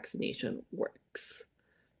vaccination works,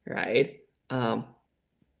 right?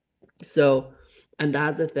 So, and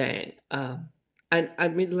that's the thing. And I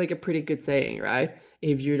mean, it's like a pretty good saying, right?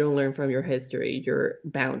 If you don't learn from your history, you're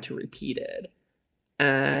bound to repeat it.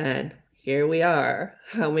 And here we are.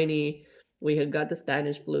 We had got the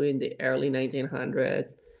Spanish flu in the early 1900s.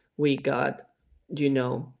 We got,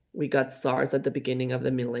 we got SARS at the beginning of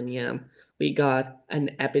the millennium. We got an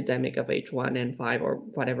epidemic of H1N5 or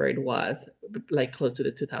whatever it was, like close to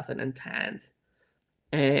the 2010s.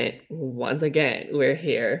 And once again, we're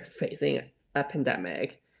here facing a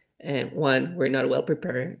pandemic. And one, we're not well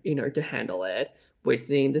prepared in order to handle it. We're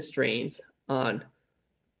seeing the strains on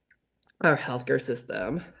our healthcare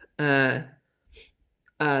system. Uh,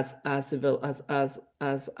 as civil as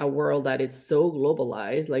a world that is so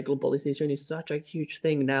globalized, like globalization is such a huge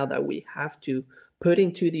thing now that we have to put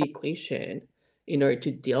into the equation in order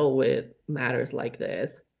to deal with matters like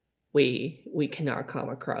this. We cannot come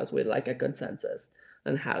across with like a consensus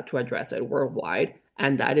on how to address it worldwide,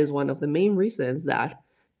 and that is one of the main reasons that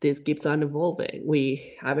this keeps on evolving.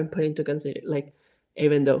 We haven't put into consider like,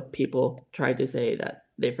 even though people try to say that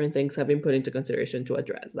different things have been put into consideration to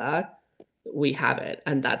address that, we have it,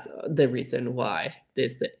 and that's the reason why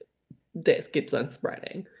this keeps on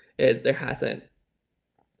spreading. Is there hasn't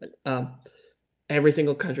um, every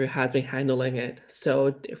single country has been handling it so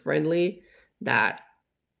differently that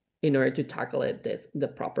in order to tackle it this the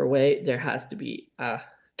proper way, there has to be a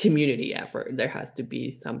community effort. There has to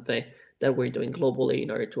be something that we're doing globally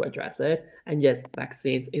in order to address it. And yes,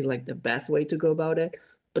 vaccines is like the best way to go about it,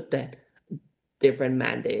 but then different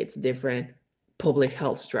mandates, different public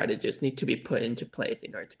health strategies need to be put into place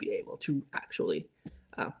in order to be able to actually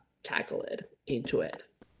uh, tackle it into it.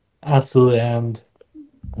 Absolutely. And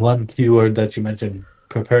one key word that you mentioned,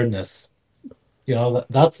 preparedness.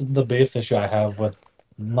 That's the biggest issue I have with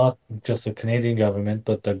not just the Canadian government,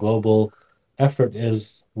 but the global effort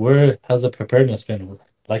is where has the preparedness been?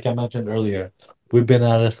 Like I mentioned earlier, we've been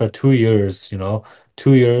at it for 2 years,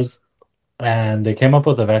 2 years, and they came up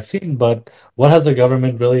with a vaccine, but what has the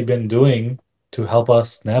government really been doing to help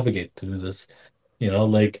us navigate through this?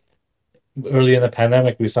 Like early in the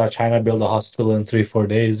pandemic, we saw China build a hospital in 3, 4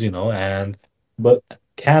 days, and but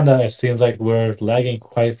Canada, it seems like we're lagging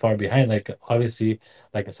quite far behind. Like obviously,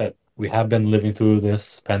 like I said, we have been living through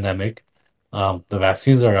this pandemic. The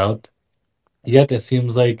vaccines are out, yet it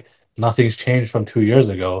seems like nothing's changed from 2 years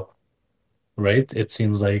ago, right? It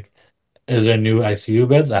seems like is there new ICU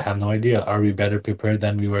beds? I have no idea. Are we better prepared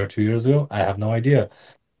than we were 2 years ago? I have no idea.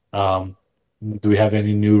 Um, do we have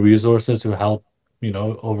any new resources to help,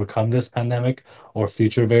 overcome this pandemic or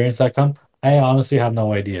future variants that come? I honestly have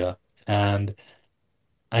no idea. And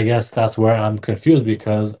I guess that's where I'm confused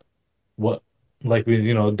because what, like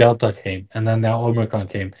Delta came and then now Omicron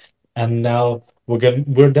came. And now we're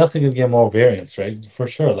definitely gonna get more variants, right? For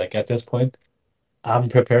sure. Like at this point, I'm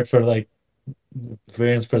prepared for like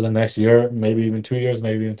variants for the next year, maybe even 2 years,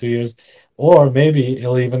 maybe even 3 years. Or maybe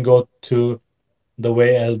it'll even go to the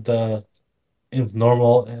way as the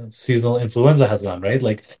normal seasonal influenza has gone, right?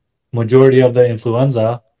 Like majority of the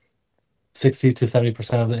influenza, 60 to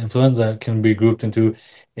 70% of the influenza can be grouped into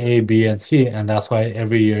A, B, and C. And that's why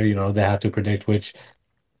every year, they have to predict which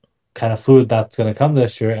kind of fluid that's going to come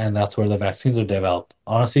this year. And that's where the vaccines are developed.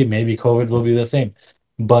 Honestly, maybe COVID will be the same.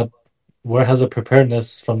 But where has the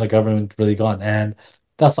preparedness from the government really gone? And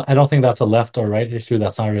I don't think that's a left or right issue.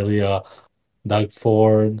 That's not really a Doug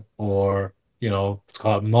Ford or,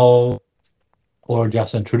 Scott Moe or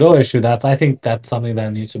Justin Trudeau issue. I think that's something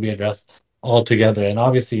that needs to be addressed altogether. And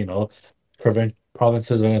obviously,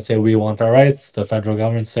 provinces are going to say we want our rights. The federal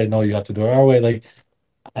government say no, you have to do it our way. Like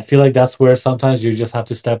I feel like that's where sometimes you just have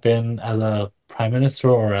to step in as a prime minister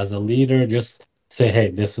or as a leader, just say, hey,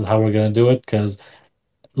 this is how we're going to do it. Because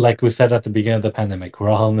like we said at the beginning of the pandemic, we're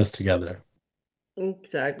all in this together.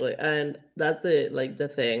 Exactly. And that's it. Like the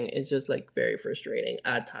thing is just like very frustrating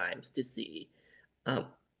at times to see. Um,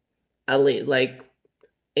 at least like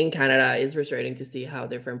in Canada, it's frustrating to see how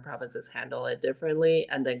different provinces handle it differently,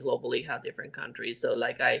 and then globally how different countries. So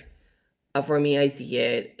for me, I see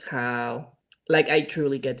it how like I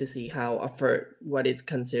truly get to see how for what is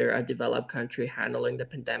considered a developed country handling the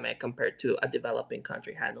pandemic compared to a developing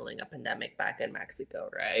country handling a pandemic back in Mexico,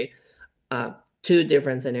 right? uh, Two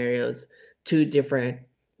different scenarios, two different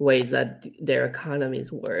ways that their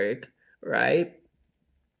economies work, right?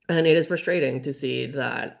 And it is frustrating to see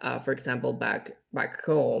that, for example, back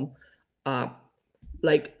home, uh,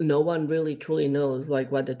 like no one really truly knows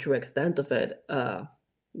like what the true extent of it,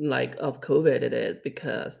 like of COVID it is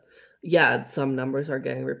because yeah, some numbers are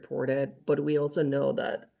getting reported, but we also know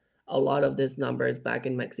that a lot of these numbers back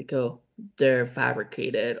in Mexico they're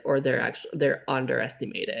fabricated or they're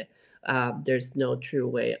underestimated. There's no true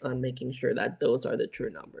way on making sure that those are the true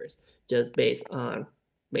numbers, just based on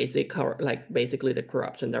basically the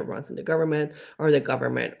corruption that runs in the government or the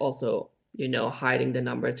government also hiding the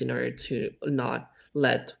numbers in order to not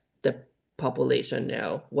let the population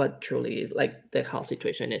know what truly is like the health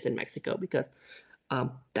situation is in Mexico because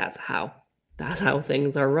that's how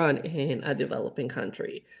things are run in a developing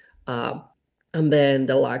country. Um, and then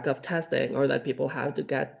the lack of testing or that people have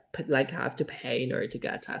to pay in order to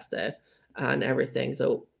get tested and everything.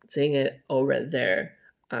 So seeing it over there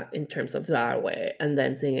in terms of that way, and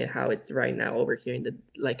then seeing it how it's right now over here in the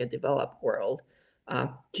like a developed world,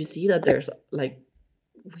 to see that there's like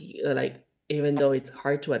even though it's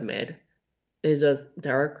hard to admit, it's just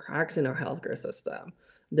there are cracks in our healthcare system.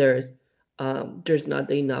 There's there's not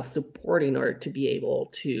enough support in order to be able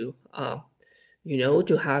to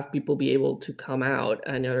to have people be able to come out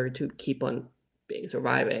in order to keep on being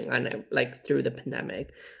surviving and like through the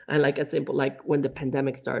pandemic. And like a simple like when the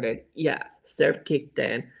pandemic started, yes, CERP kicked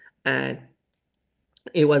in and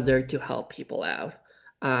it was there to help people out.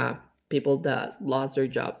 Uh, People that lost their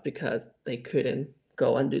jobs because they couldn't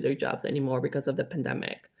go and do their jobs anymore because of the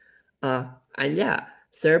pandemic. And yeah,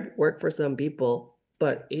 CERP worked for some people,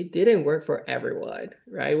 but it didn't work for everyone,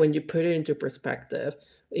 right? When you put it into perspective,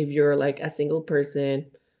 if you're like a single person,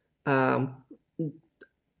 um,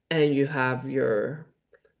 and you have your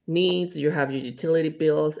needs, you have your utility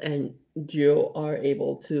bills, and you are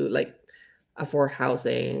able to like afford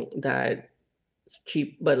housing that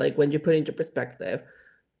cheap, but like when you put into perspective,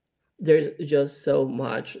 there's just so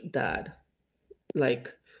much that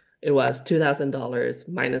like it was $2,000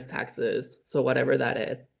 minus taxes, so whatever that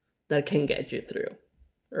is, that can get you through,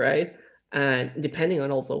 right? and depending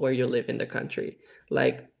on also where you live in the country,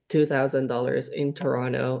 like $2,000 in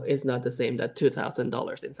Toronto is not the same that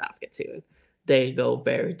 $2,000 in Saskatoon. They go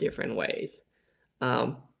very different ways.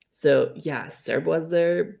 Um, so yeah, CERB was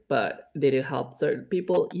there, but did it help certain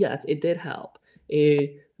people? Yes, it did help.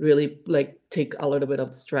 It really like take a little bit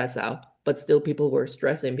of the stress out, but still people were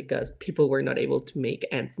stressing because people were not able to make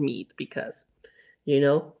ends meet because, you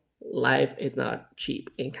know, life is not cheap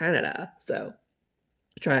in Canada. So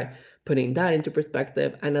try putting that into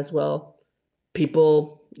perspective. And as well,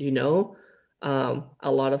 people,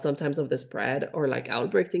 a lot of sometimes of the spread or like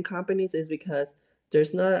outbreaks in companies is because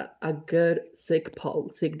there's not a good sick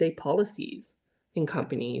day policies in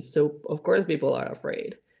companies. So of course people are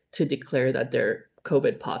afraid to declare that they're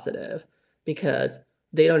COVID positive because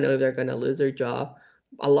they don't know if they're gonna lose their job.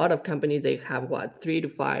 A lot of companies they have what 3 to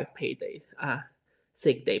 5 paid days,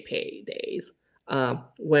 sick day pay days.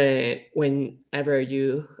 Whenever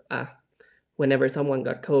whenever someone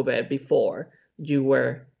got COVID before, you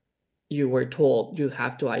were you were told you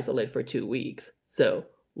have to isolate for 2 weeks. So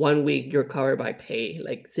 1 week you're covered by pay,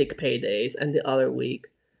 like sick pay days, and the other week,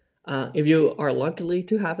 if you are lucky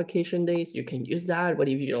to have vacation days, you can use that. But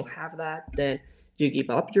if you don't have that, then you give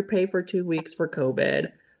up your pay for 2 weeks for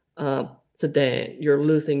COVID. So then you're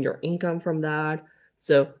losing your income from that.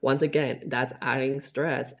 So once again, that's adding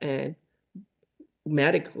stress and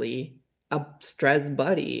medically a stressed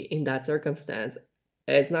body in that circumstance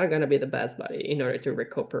it's not going to be the best body in order to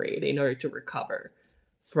recuperate in order to recover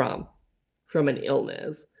from an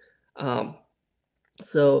illness. um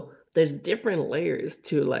so there's different layers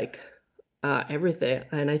to like everything,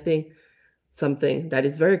 and I think something that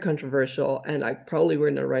is very controversial and I probably we're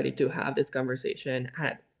not ready to have this conversation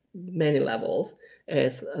at many levels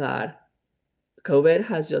is that COVID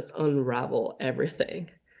has just unraveled everything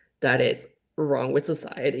that it's wrong with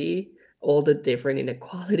society, all the different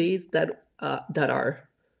inequalities that are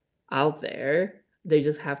out there. They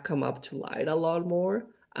just have come up to light a lot more,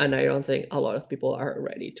 and I don't think a lot of people are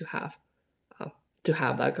ready uh, to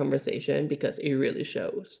have that conversation because it really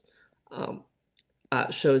um,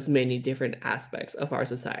 shows many different aspects of our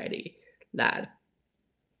society that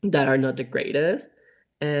are not the greatest.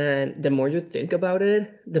 And the more you think about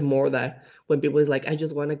it, the more that when people is like, I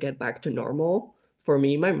just want to get back to normal. For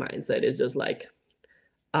me, my mindset is just like,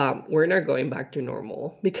 we're not going back to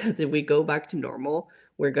normal because if we go back to normal,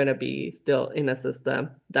 we're gonna be still in a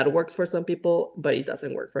system that works for some people, but it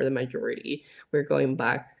doesn't work for the majority. We're going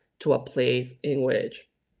back to a place in which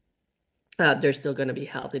there's still going to be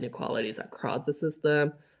health inequalities across the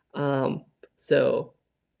system. So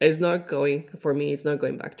it's not going, for me, it's not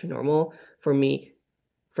going back to normal. For me,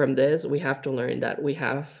 from this, we have to learn that we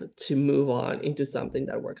have to move on into something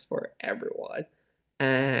that works for everyone.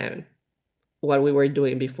 And what we were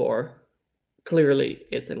doing before clearly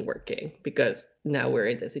isn't working because now we're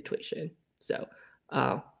in this situation. So,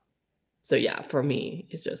 uh, so yeah, for me,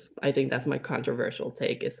 it's just, I think that's my controversial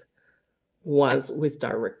take is once we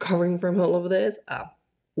start recovering from all of this,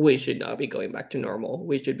 we should not be going back to normal.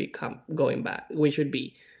 We should become going back. We should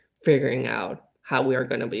be figuring out how we are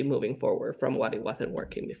going to be moving forward from what it wasn't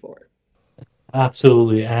working before.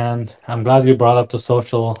 Absolutely. And I'm glad you brought up the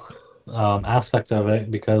social aspect of it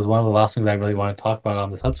because one of the last things I really want to talk about on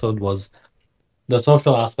this episode was the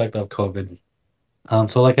social aspect of COVID.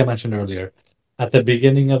 So, like I mentioned earlier, at the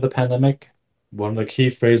beginning of the pandemic, one of the key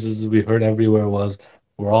phrases we heard everywhere was,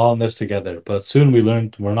 we're all in this together. But soon we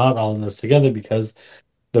learned we're not all in this together because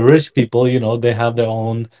the rich people, they have their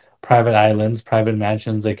own private islands, private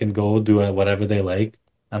mansions. They can go do whatever they like.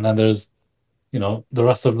 And then there's, the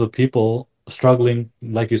rest of the people struggling,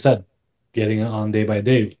 like you said, getting on day by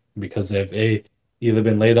day because they've either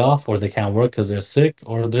been laid off or they can't work because they're sick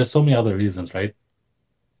or there's so many other reasons, right?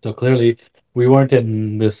 So clearly, we weren't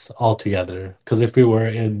in this all together. Because if we were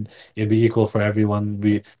in, it'd be equal for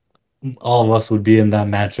everyone. All of us would be in that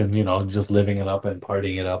mansion, just living it up and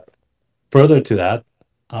partying it up. Further to that,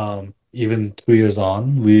 even 2 years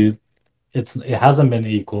on, it hasn't been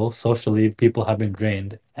equal. Socially, people have been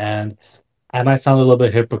drained, and I might sound a little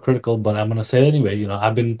bit hypocritical, but I'm gonna say it anyway.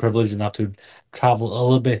 I've been privileged enough to travel a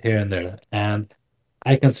little bit here and there, and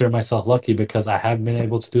I consider myself lucky because I have been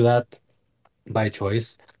able to do that by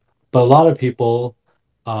choice. But a lot of people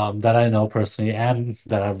that I know personally and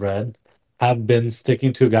that I've read have been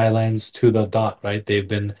sticking to guidelines to the dot, right? They've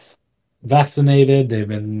been vaccinated, they've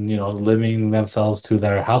been, limiting themselves to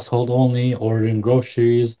their household only, ordering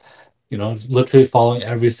groceries, literally following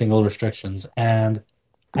every single restrictions. And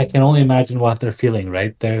I can only imagine what they're feeling,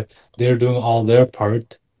 right? They're doing all their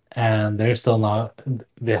part and they're still not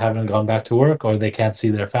they haven't gone back to work or they can't see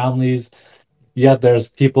their families. Yet there's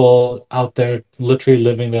people out there literally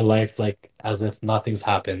living their life like as if nothing's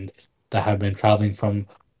happened, that have been traveling from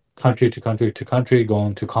country to country to country,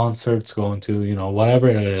 going to concerts, going to, whatever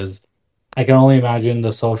it is. I can only imagine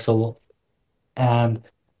the social and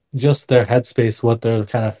just their headspace, what they're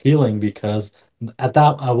kind of feeling, because at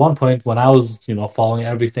one point when I was, following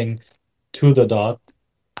everything to the dot,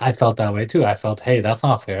 I felt that way too. I felt, hey, that's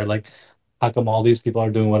not fair. Like, how come all these people are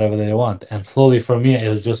doing whatever they want? And slowly for me, it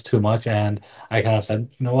was just too much. And I kind of said,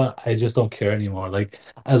 you know what? I just don't care anymore. Like,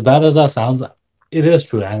 as bad as that sounds, it is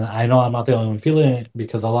true. And I know I'm not the only one feeling it,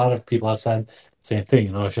 because a lot of people have said same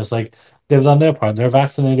thing. It's just like they've done their part. They're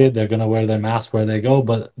vaccinated. They're going to wear their mask where they go,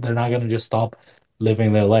 but they're not going to just stop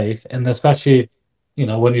living their life. And especially,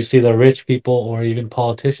 when you see the rich people or even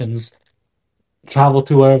politicians travel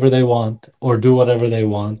to wherever they want or do whatever they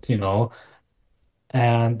want,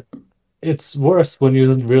 and it's worse when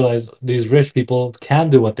you realize these rich people can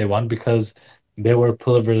do what they want because they were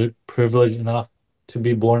privileged enough to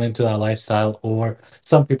be born into that lifestyle, or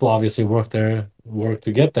some people obviously work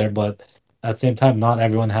to get there, but at the same time, not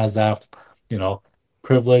everyone has that, you know,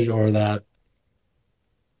 privilege or that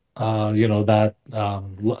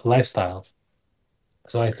lifestyle.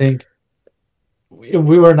 So I think we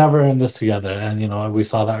were never in this together, and we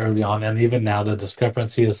saw that early on, and even now the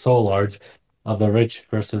discrepancy is so large of the rich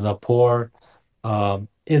versus the poor.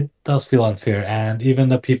 It does feel unfair, and even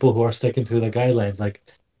the people who are sticking to the guidelines, like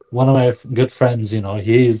one of my good friends,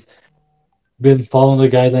 he's been following the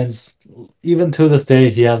guidelines. Even to this day,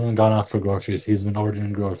 he hasn't gone out for groceries. He's been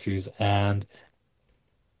ordering groceries, and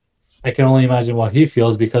I can only imagine what he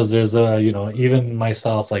feels, because there's even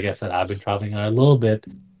myself, like I said, I've been traveling a little bit,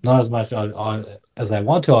 not as much as I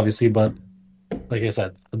want to, obviously, but like I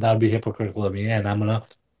said, that would be hypocritical of me, and I'm gonna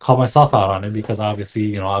call myself out on it, because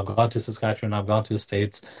obviously, I've gone to Saskatchewan, I've gone to the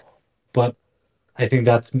States, but I think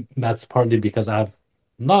that's partly because I've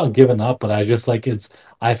not given up, but I just like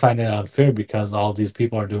I find it unfair because all these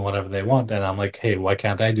people are doing whatever they want, and I'm like, hey, why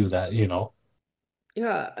can't I do that?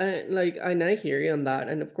 Yeah, and I hear you on that,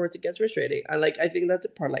 and of course it gets frustrating. And I think that's the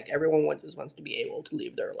part. Like everyone just wants to be able to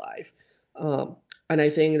live their life, um, and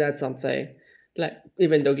I think that's something. Like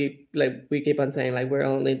even though we keep on saying like we're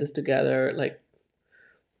all in this together,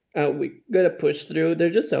 we gotta push through.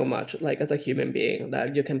 There's just so much like as a human being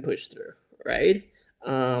that you can push through, right?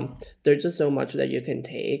 There's just so much that you can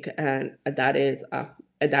take, and that is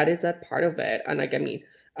that part of it. And like I mean,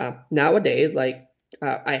 nowadays,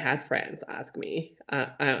 I had friends ask me,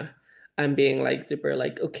 I'm being like super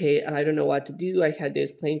like, okay, I don't know what to do. I had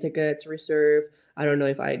these plane tickets reserved. I don't know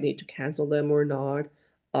if I need to cancel them or not.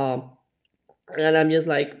 Um, and I'm just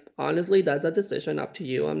like, honestly, that's a decision up to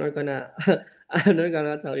you. I'm not gonna I'm not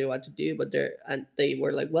gonna tell you what to do. But they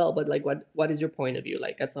were like, well, but like what is your point of view?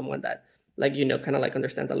 Like as someone that kind of like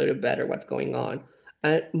understands a little better what's going on.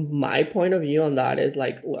 And my point of view on that is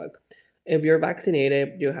like, look, if you're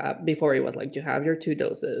vaccinated, you have before it was like you have your 2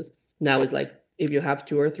 doses. Now it's like if you have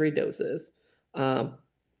 2 or 3 doses, um,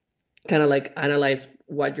 kind of like analyze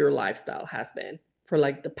what your lifestyle has been for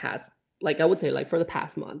like the past, like I would say like for the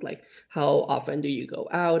past month. Like how often do you go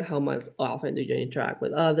out, how much often do you interact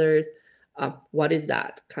with others, what is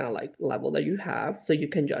that kind of like level that you have, so you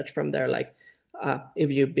can judge from there, like if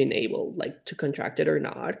you've been able like to contract it or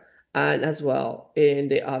not. And as well in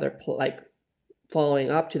the other like following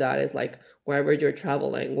up to that is like wherever you're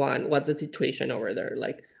traveling, one, what's the situation over there,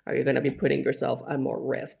 like are you going to be putting yourself at more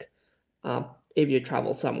risk if you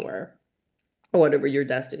travel somewhere or whatever your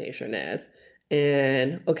destination is.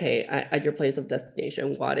 And okay, at your place of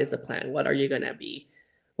destination, what is the plan? What are you gonna be?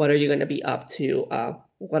 What are you gonna be up to?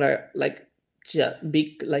 What are like just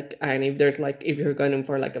big like, and if there's like if you're going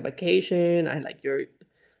for like a vacation and like your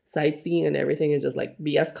sightseeing and everything, is just like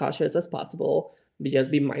be as cautious as possible.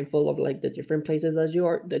 Just be mindful of like the different places that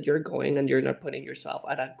you're going, and you're not putting yourself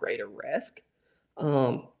at a greater risk.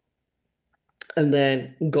 Um, and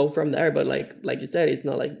then go from there. But like you said, it's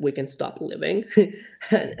not like we can stop living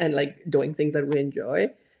and like doing things that we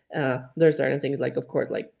enjoy. There's certain things like of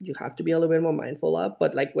course like you have to be a little bit more mindful of.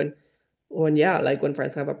 But like when yeah, like when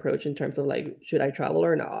friends have approached in terms of like should I travel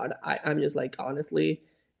or not, I'm just like honestly,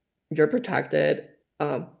 you're protected.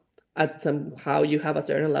 um at somehow you have a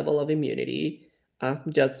certain level of immunity.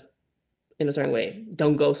 Just in a certain way,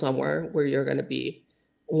 don't go somewhere where you're going to be,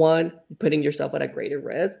 one, putting yourself at a greater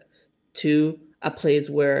risk, two, a place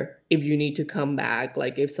where if you need to come back,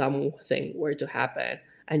 like if something were to happen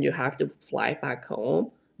and you have to fly back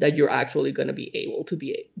home, that you're actually going to be able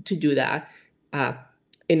to do that uh,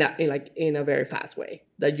 in a very fast way,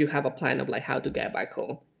 that you have a plan of like how to get back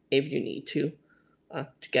home if you need to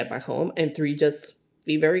get back home. And three, just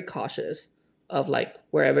be very cautious of like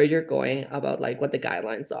wherever you're going about like what the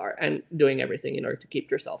guidelines are and doing everything in order to keep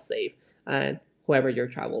yourself safe and whoever you're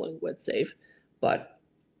traveling with safe. But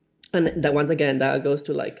and that once again that goes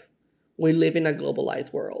to like we live in a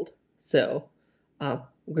globalized world, so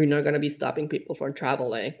we're not going to be stopping people from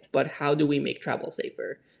traveling, but how do we make travel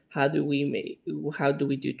safer? How do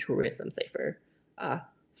we do tourism safer uh,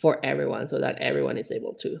 for everyone so that everyone is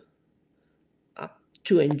able uh,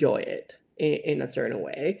 to enjoy it in a certain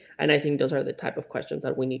way? And I think those are the type of questions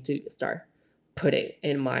that we need to start putting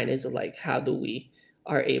in mind, is like how do we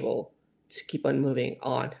are able to keep on moving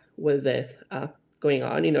on with this going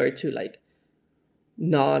on in order to like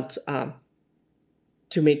not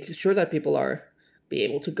to make sure that people are be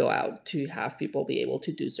able to go out, to have people be able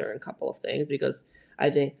to do certain couple of things, because I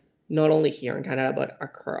think not only here in Canada but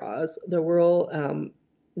across the world,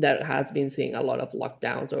 that has been seeing a lot of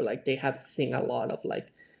lockdowns, or like they have seen a lot of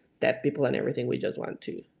like deaf people and everything. We just want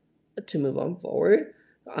to move on forward.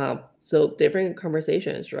 So different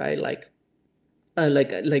conversations, right? Like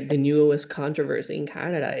the newest controversy in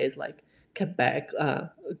Canada is like Quebec,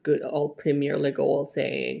 good old Premier Legault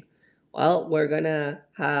saying, "Well, we're gonna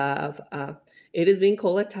have it is being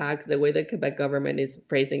called a tax." The way the Quebec government is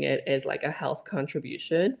phrasing it is like a health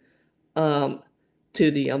contribution um, to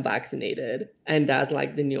the unvaccinated, and that's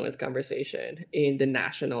like the newest conversation in the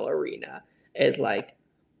national arena. Is like,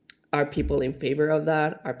 are people in favor of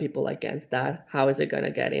that? Are people against that? How is it going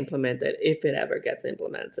to get implemented if it ever gets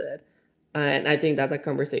implemented? And I think that's a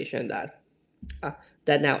conversation uh,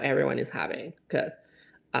 that now everyone is having, because,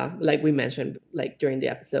 like we mentioned, like during the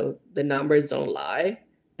episode, the numbers don't lie,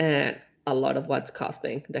 and a lot of what's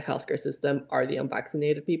costing the healthcare system are the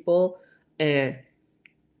unvaccinated people. And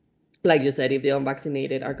like you said, if the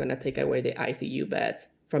unvaccinated are going to take away the ICU beds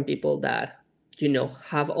from people that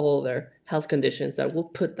have all their health conditions that will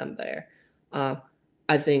put them there, uh,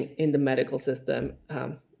 I think in the medical system,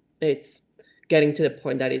 it's getting to the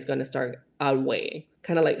point that it's going to start outweighing,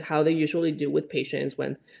 kind of like how they usually do with patients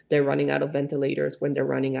when they're running out of ventilators, when they're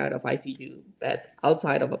running out of ICU beds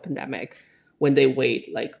outside of a pandemic, when they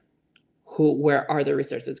wait, like where are the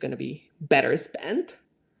resources going to be better spent,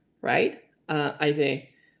 right? I think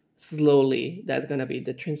slowly that's going to be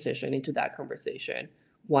the transition into that conversation,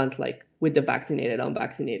 once like with the vaccinated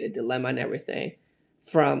unvaccinated dilemma and everything,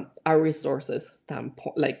 from our resources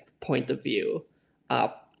standpoint, like point of view, uh,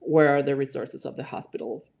 where are the resources of the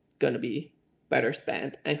hospital going to be better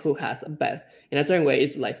spent, and who has a better, in a certain way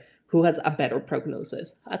it's like who has a better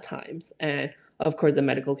prognosis at times. And of course the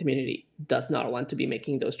medical community does not want to be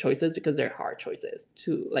making those choices, because they're hard choices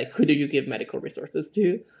to like who do you give medical resources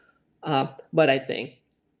to. But I think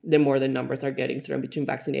the more the numbers are getting thrown between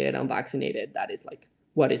vaccinated and unvaccinated, that is like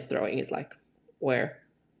what is throwing is like where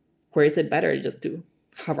where is it better just to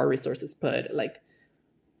have our resources put, like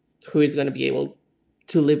who is going to be able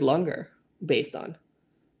to live longer based on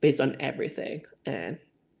everything, and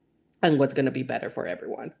what's going to be better for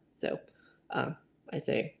everyone. So I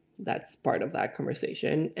think that's part of that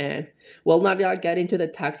conversation. And we'll not get into the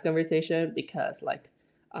tax conversation, because like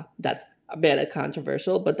that's a bit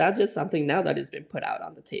controversial, but that's just something now that has been put out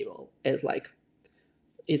on the table. Is like,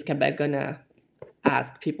 is Quebec gonna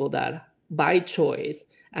ask people that by choice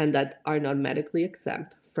and that are not medically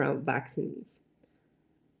exempt from vaccines,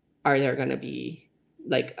 are there gonna be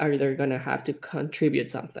like, are they gonna have to contribute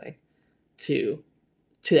something to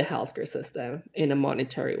the healthcare system in a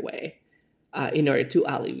monetary way, in order to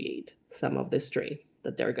alleviate some of the strain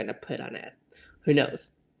that they're going to put on it? Who knows?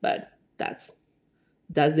 But that's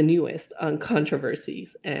the newest on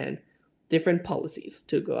controversies and different policies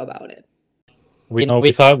to go about it. We know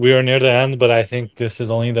we thought we were near the end, but I think this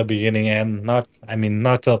is only the beginning, and not, I mean,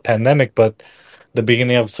 not a pandemic, but the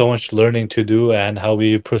beginning of so much learning to do and how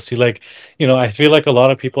we proceed. Like, I feel like a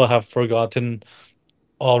lot of people have forgotten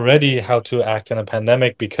already how to act in a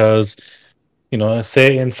pandemic because,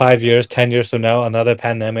 say in 5 years, 10 years from now, another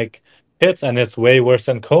pandemic hits and it's way worse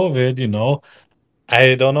than COVID,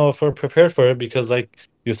 I don't know if we're prepared for it because, like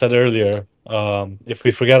you said earlier, if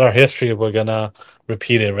we forget our history, we're gonna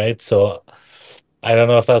repeat it, right? So I don't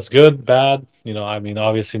know if that's good, bad. I mean,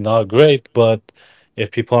 obviously not great, but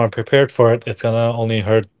if people aren't prepared for it, it's gonna only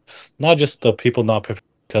hurt not just the people not prepared,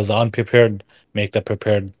 because the unprepared make the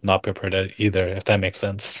prepared not prepared either, if that makes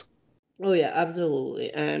sense. Oh yeah,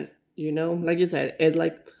 absolutely. And like you said, it's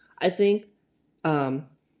like I think um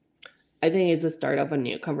I think it's the start of a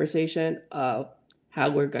new conversation of how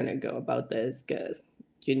we're gonna go about this, because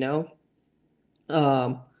you know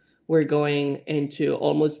um, we're going into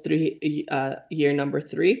almost year number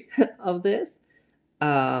three of this.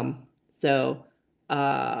 So,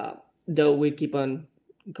 uh, though we keep on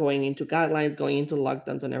going into guidelines, going into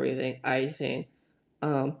lockdowns and everything, I think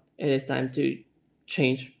it is time to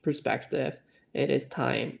change perspective. It is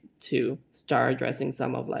time to start addressing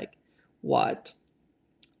some of like what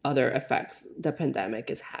other effects the pandemic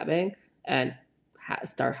is having, and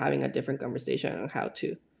start having a different conversation on how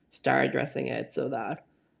to start addressing it so that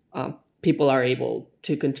people are able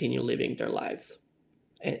to continue living their lives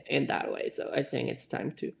in that way. So I think it's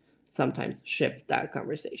time to sometimes shift that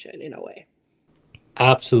conversation in a way.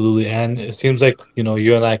 Absolutely. And it seems like,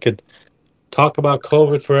 you and I could talk about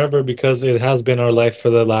COVID forever because it has been our life for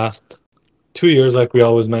the last 2 years, like we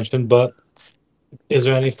always mentioned. But is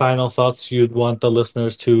there any final thoughts you'd want the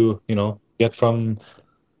listeners to, get from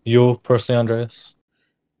you personally, Andreas?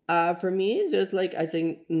 For me, it's just like I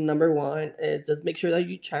think number one is just make sure that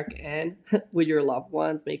you check in with your loved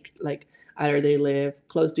ones. Make like either they live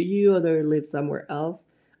close to you or they live somewhere else.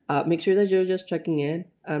 Make sure that you're just checking in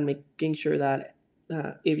and making sure that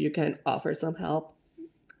if you can offer some help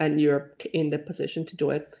and you're in the position to do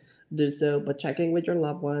it, do so. But checking with your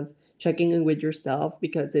loved ones, checking in with yourself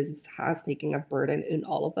because this has taken a burden in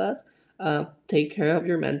all of us. Take care of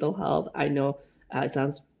your mental health. I know it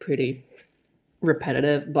sounds pretty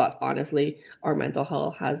repetitive, but honestly, our mental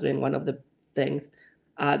health has been one of the things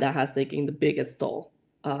that has taken the biggest toll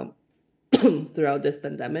um, throughout this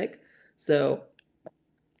pandemic. So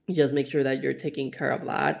just make sure that you're taking care of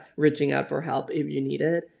that, reaching out for help if you need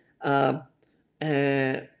it. Um,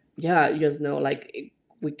 and yeah, you just know, like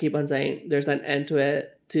we keep on saying, there's an end to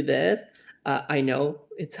it, to this. I know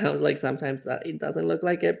it sounds like sometimes that it doesn't look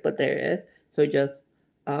like it, but there is. So just,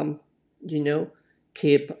 um, you know,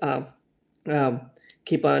 keep um,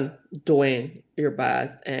 keep on doing your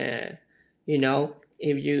best, and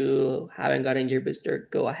if you haven't gotten your booster,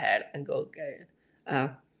 go ahead and go uh,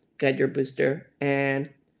 get your booster. And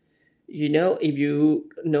if you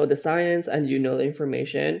know the science and you know the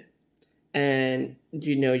information, and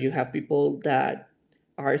you have people that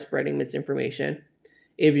are spreading misinformation,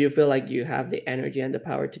 if you feel like you have the energy and the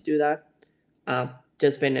power to do that,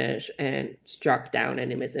 just finish and struck down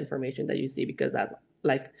any misinformation that you see, because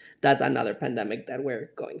that's another pandemic that we're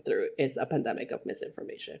going through. It's a pandemic of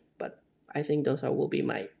misinformation. But I think those will be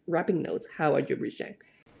my wrapping notes. How are you, Brigitte?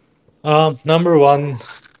 Number one,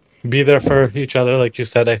 be there for each other, like you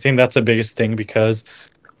said. I think that's the biggest thing because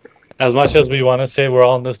as much as we want to say we're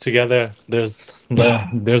all in this together, there's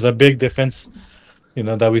a big difference,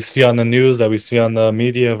 that we see on the news, that we see on the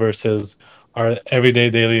media versus our everyday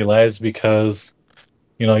daily lives because,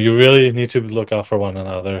 you really need to look out for one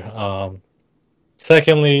another.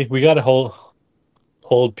 Secondly, we got to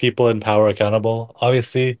hold people in power accountable.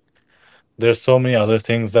 Obviously, there's so many other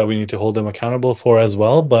things that we need to hold them accountable for as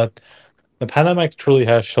well, but the pandemic truly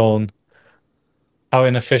has shown how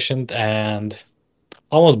inefficient and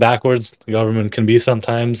almost backwards the government can be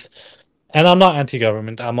sometimes. And I'm not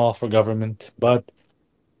anti-government. I'm all for government, but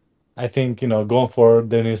I think, going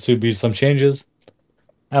forward there needs to be some changes.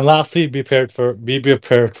 And lastly, be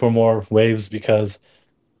prepared for more waves because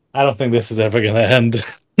I don't think this is ever gonna end.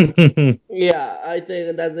 Yeah, I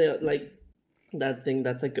think that's it. Like that thing.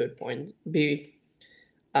 That's a good point. Be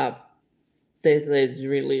uh, this is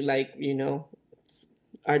really like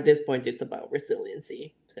at this point it's about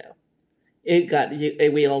resiliency. So it got you.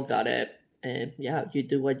 We all got it, and yeah, you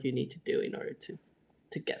do what you need to do in order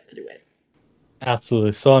to get through it.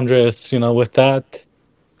 Absolutely. So Andreas, with that,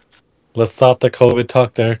 let's stop the COVID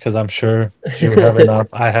talk there because I'm sure you have enough.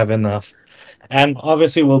 I have enough. And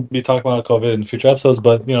obviously we'll be talking about COVID in future episodes,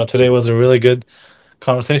 but today was a really good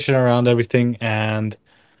conversation around everything and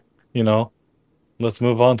you know, let's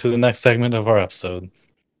move on to the next segment of our episode.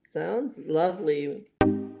 Sounds lovely.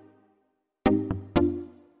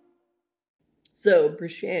 So,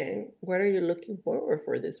 Brichelle, what are you looking forward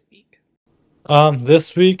for this week?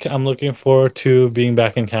 This week I'm looking forward to being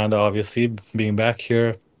back in Canada, obviously, being back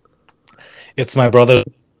here. It's my brother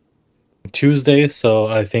Tuesday, so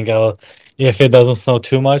I think if it doesn't snow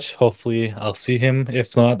too much, hopefully I'll see him.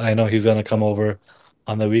 If not, I know he's gonna come over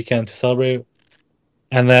on the weekend to celebrate.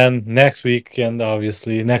 And then next week,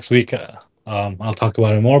 I'll talk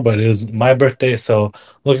about it more, but it is my birthday, so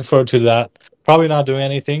looking forward to that. Probably not doing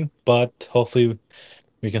anything, but hopefully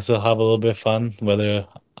we can still have a little bit of fun, whether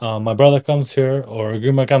my brother comes here or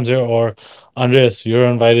Gruma comes here or Andres, you're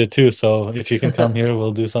invited too. So if you can come here,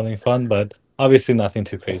 we'll do something fun, but obviously nothing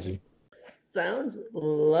too crazy. Sounds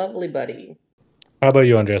lovely, buddy. How about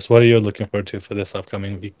you, Andres? What are you looking forward to for this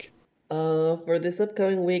upcoming week? For this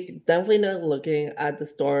upcoming week, definitely not looking at the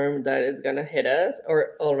storm that is gonna hit us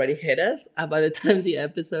or already hit us by the time the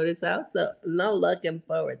episode is out. So, not looking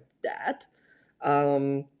forward to that.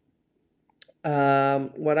 Um,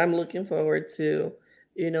 what I'm looking forward to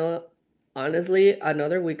You know, honestly,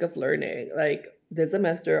 another week of learning. Like this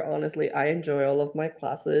semester, honestly, I enjoy all of my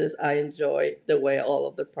classes. I enjoy the way all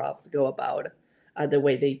of the profs go about the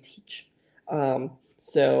way they teach.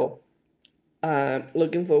 So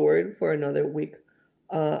looking forward for another week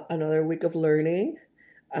of learning.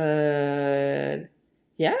 And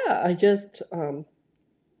yeah, I just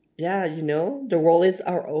yeah, the world is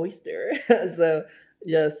our oyster. So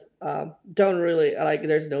just don't really like.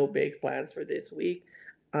 There's no big plans for this week,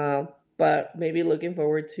 um, but maybe looking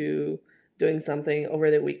forward to doing something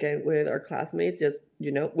over the weekend with our classmates. Just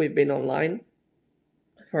we've been online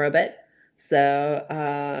for a bit,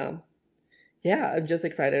 so yeah, I'm just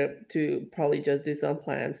excited to probably just do some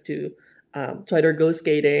plans to either go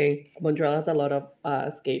skating. Montreal has a lot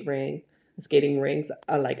of skating rinks,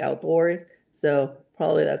 like outdoors. So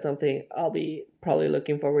probably that's something I'll be probably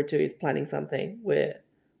looking forward to is planning something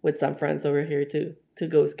with some friends over here to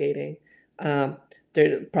go skating. Um,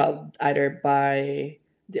 they're probably either by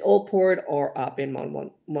the Old Port or up in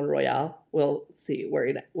Mont Royal. We'll see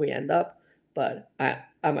where we end up, but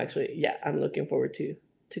I'm actually I'm looking forward to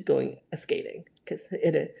going skating because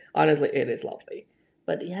it is honestly it is lovely.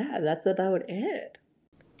 But yeah, that's about it.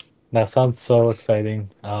 That sounds so exciting.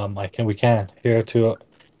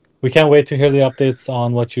 We can't wait to hear the updates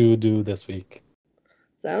on what you do this week.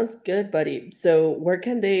 Sounds good, buddy. So where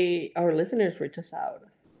can our listeners reach us out?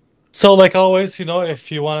 So, like always,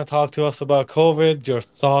 if you want to talk to us about COVID, your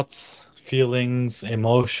thoughts, feelings,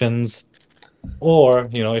 emotions, or,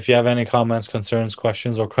 if you have any comments, concerns,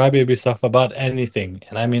 questions, or crybaby stuff about anything,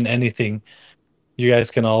 and I mean anything, you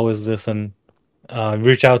guys can always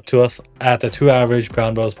reach out to us at the Two Average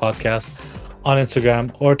Brown Bros Podcast on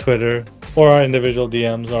Instagram or Twitter, or our individual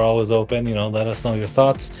DMs are always open. Let us know your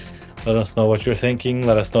thoughts. Let us know what you're thinking.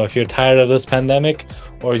 Let us know if you're tired of this pandemic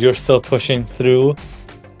or you're still pushing through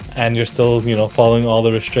and you're still, following all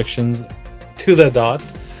the restrictions to the dot.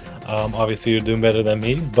 Obviously, you're doing better than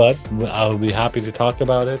me, but I'll be happy to talk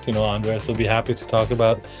about it. Andres will be happy to talk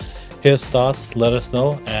about his thoughts. Let us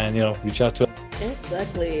know and, reach out to us.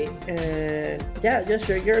 Exactly. And yeah, just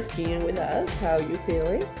share your opinion with us, how you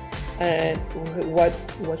feeling, and what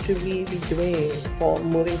should we be doing for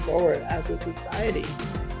moving forward as a society.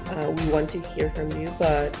 We want to hear from you.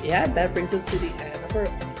 But yeah, that brings us to the end of our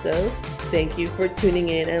episode. Thank you for tuning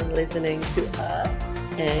in and listening to us.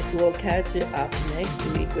 And we'll catch you up next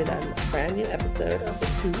week with a brand new episode of the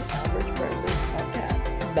Two Average Friends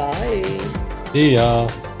podcast. Bye. See ya.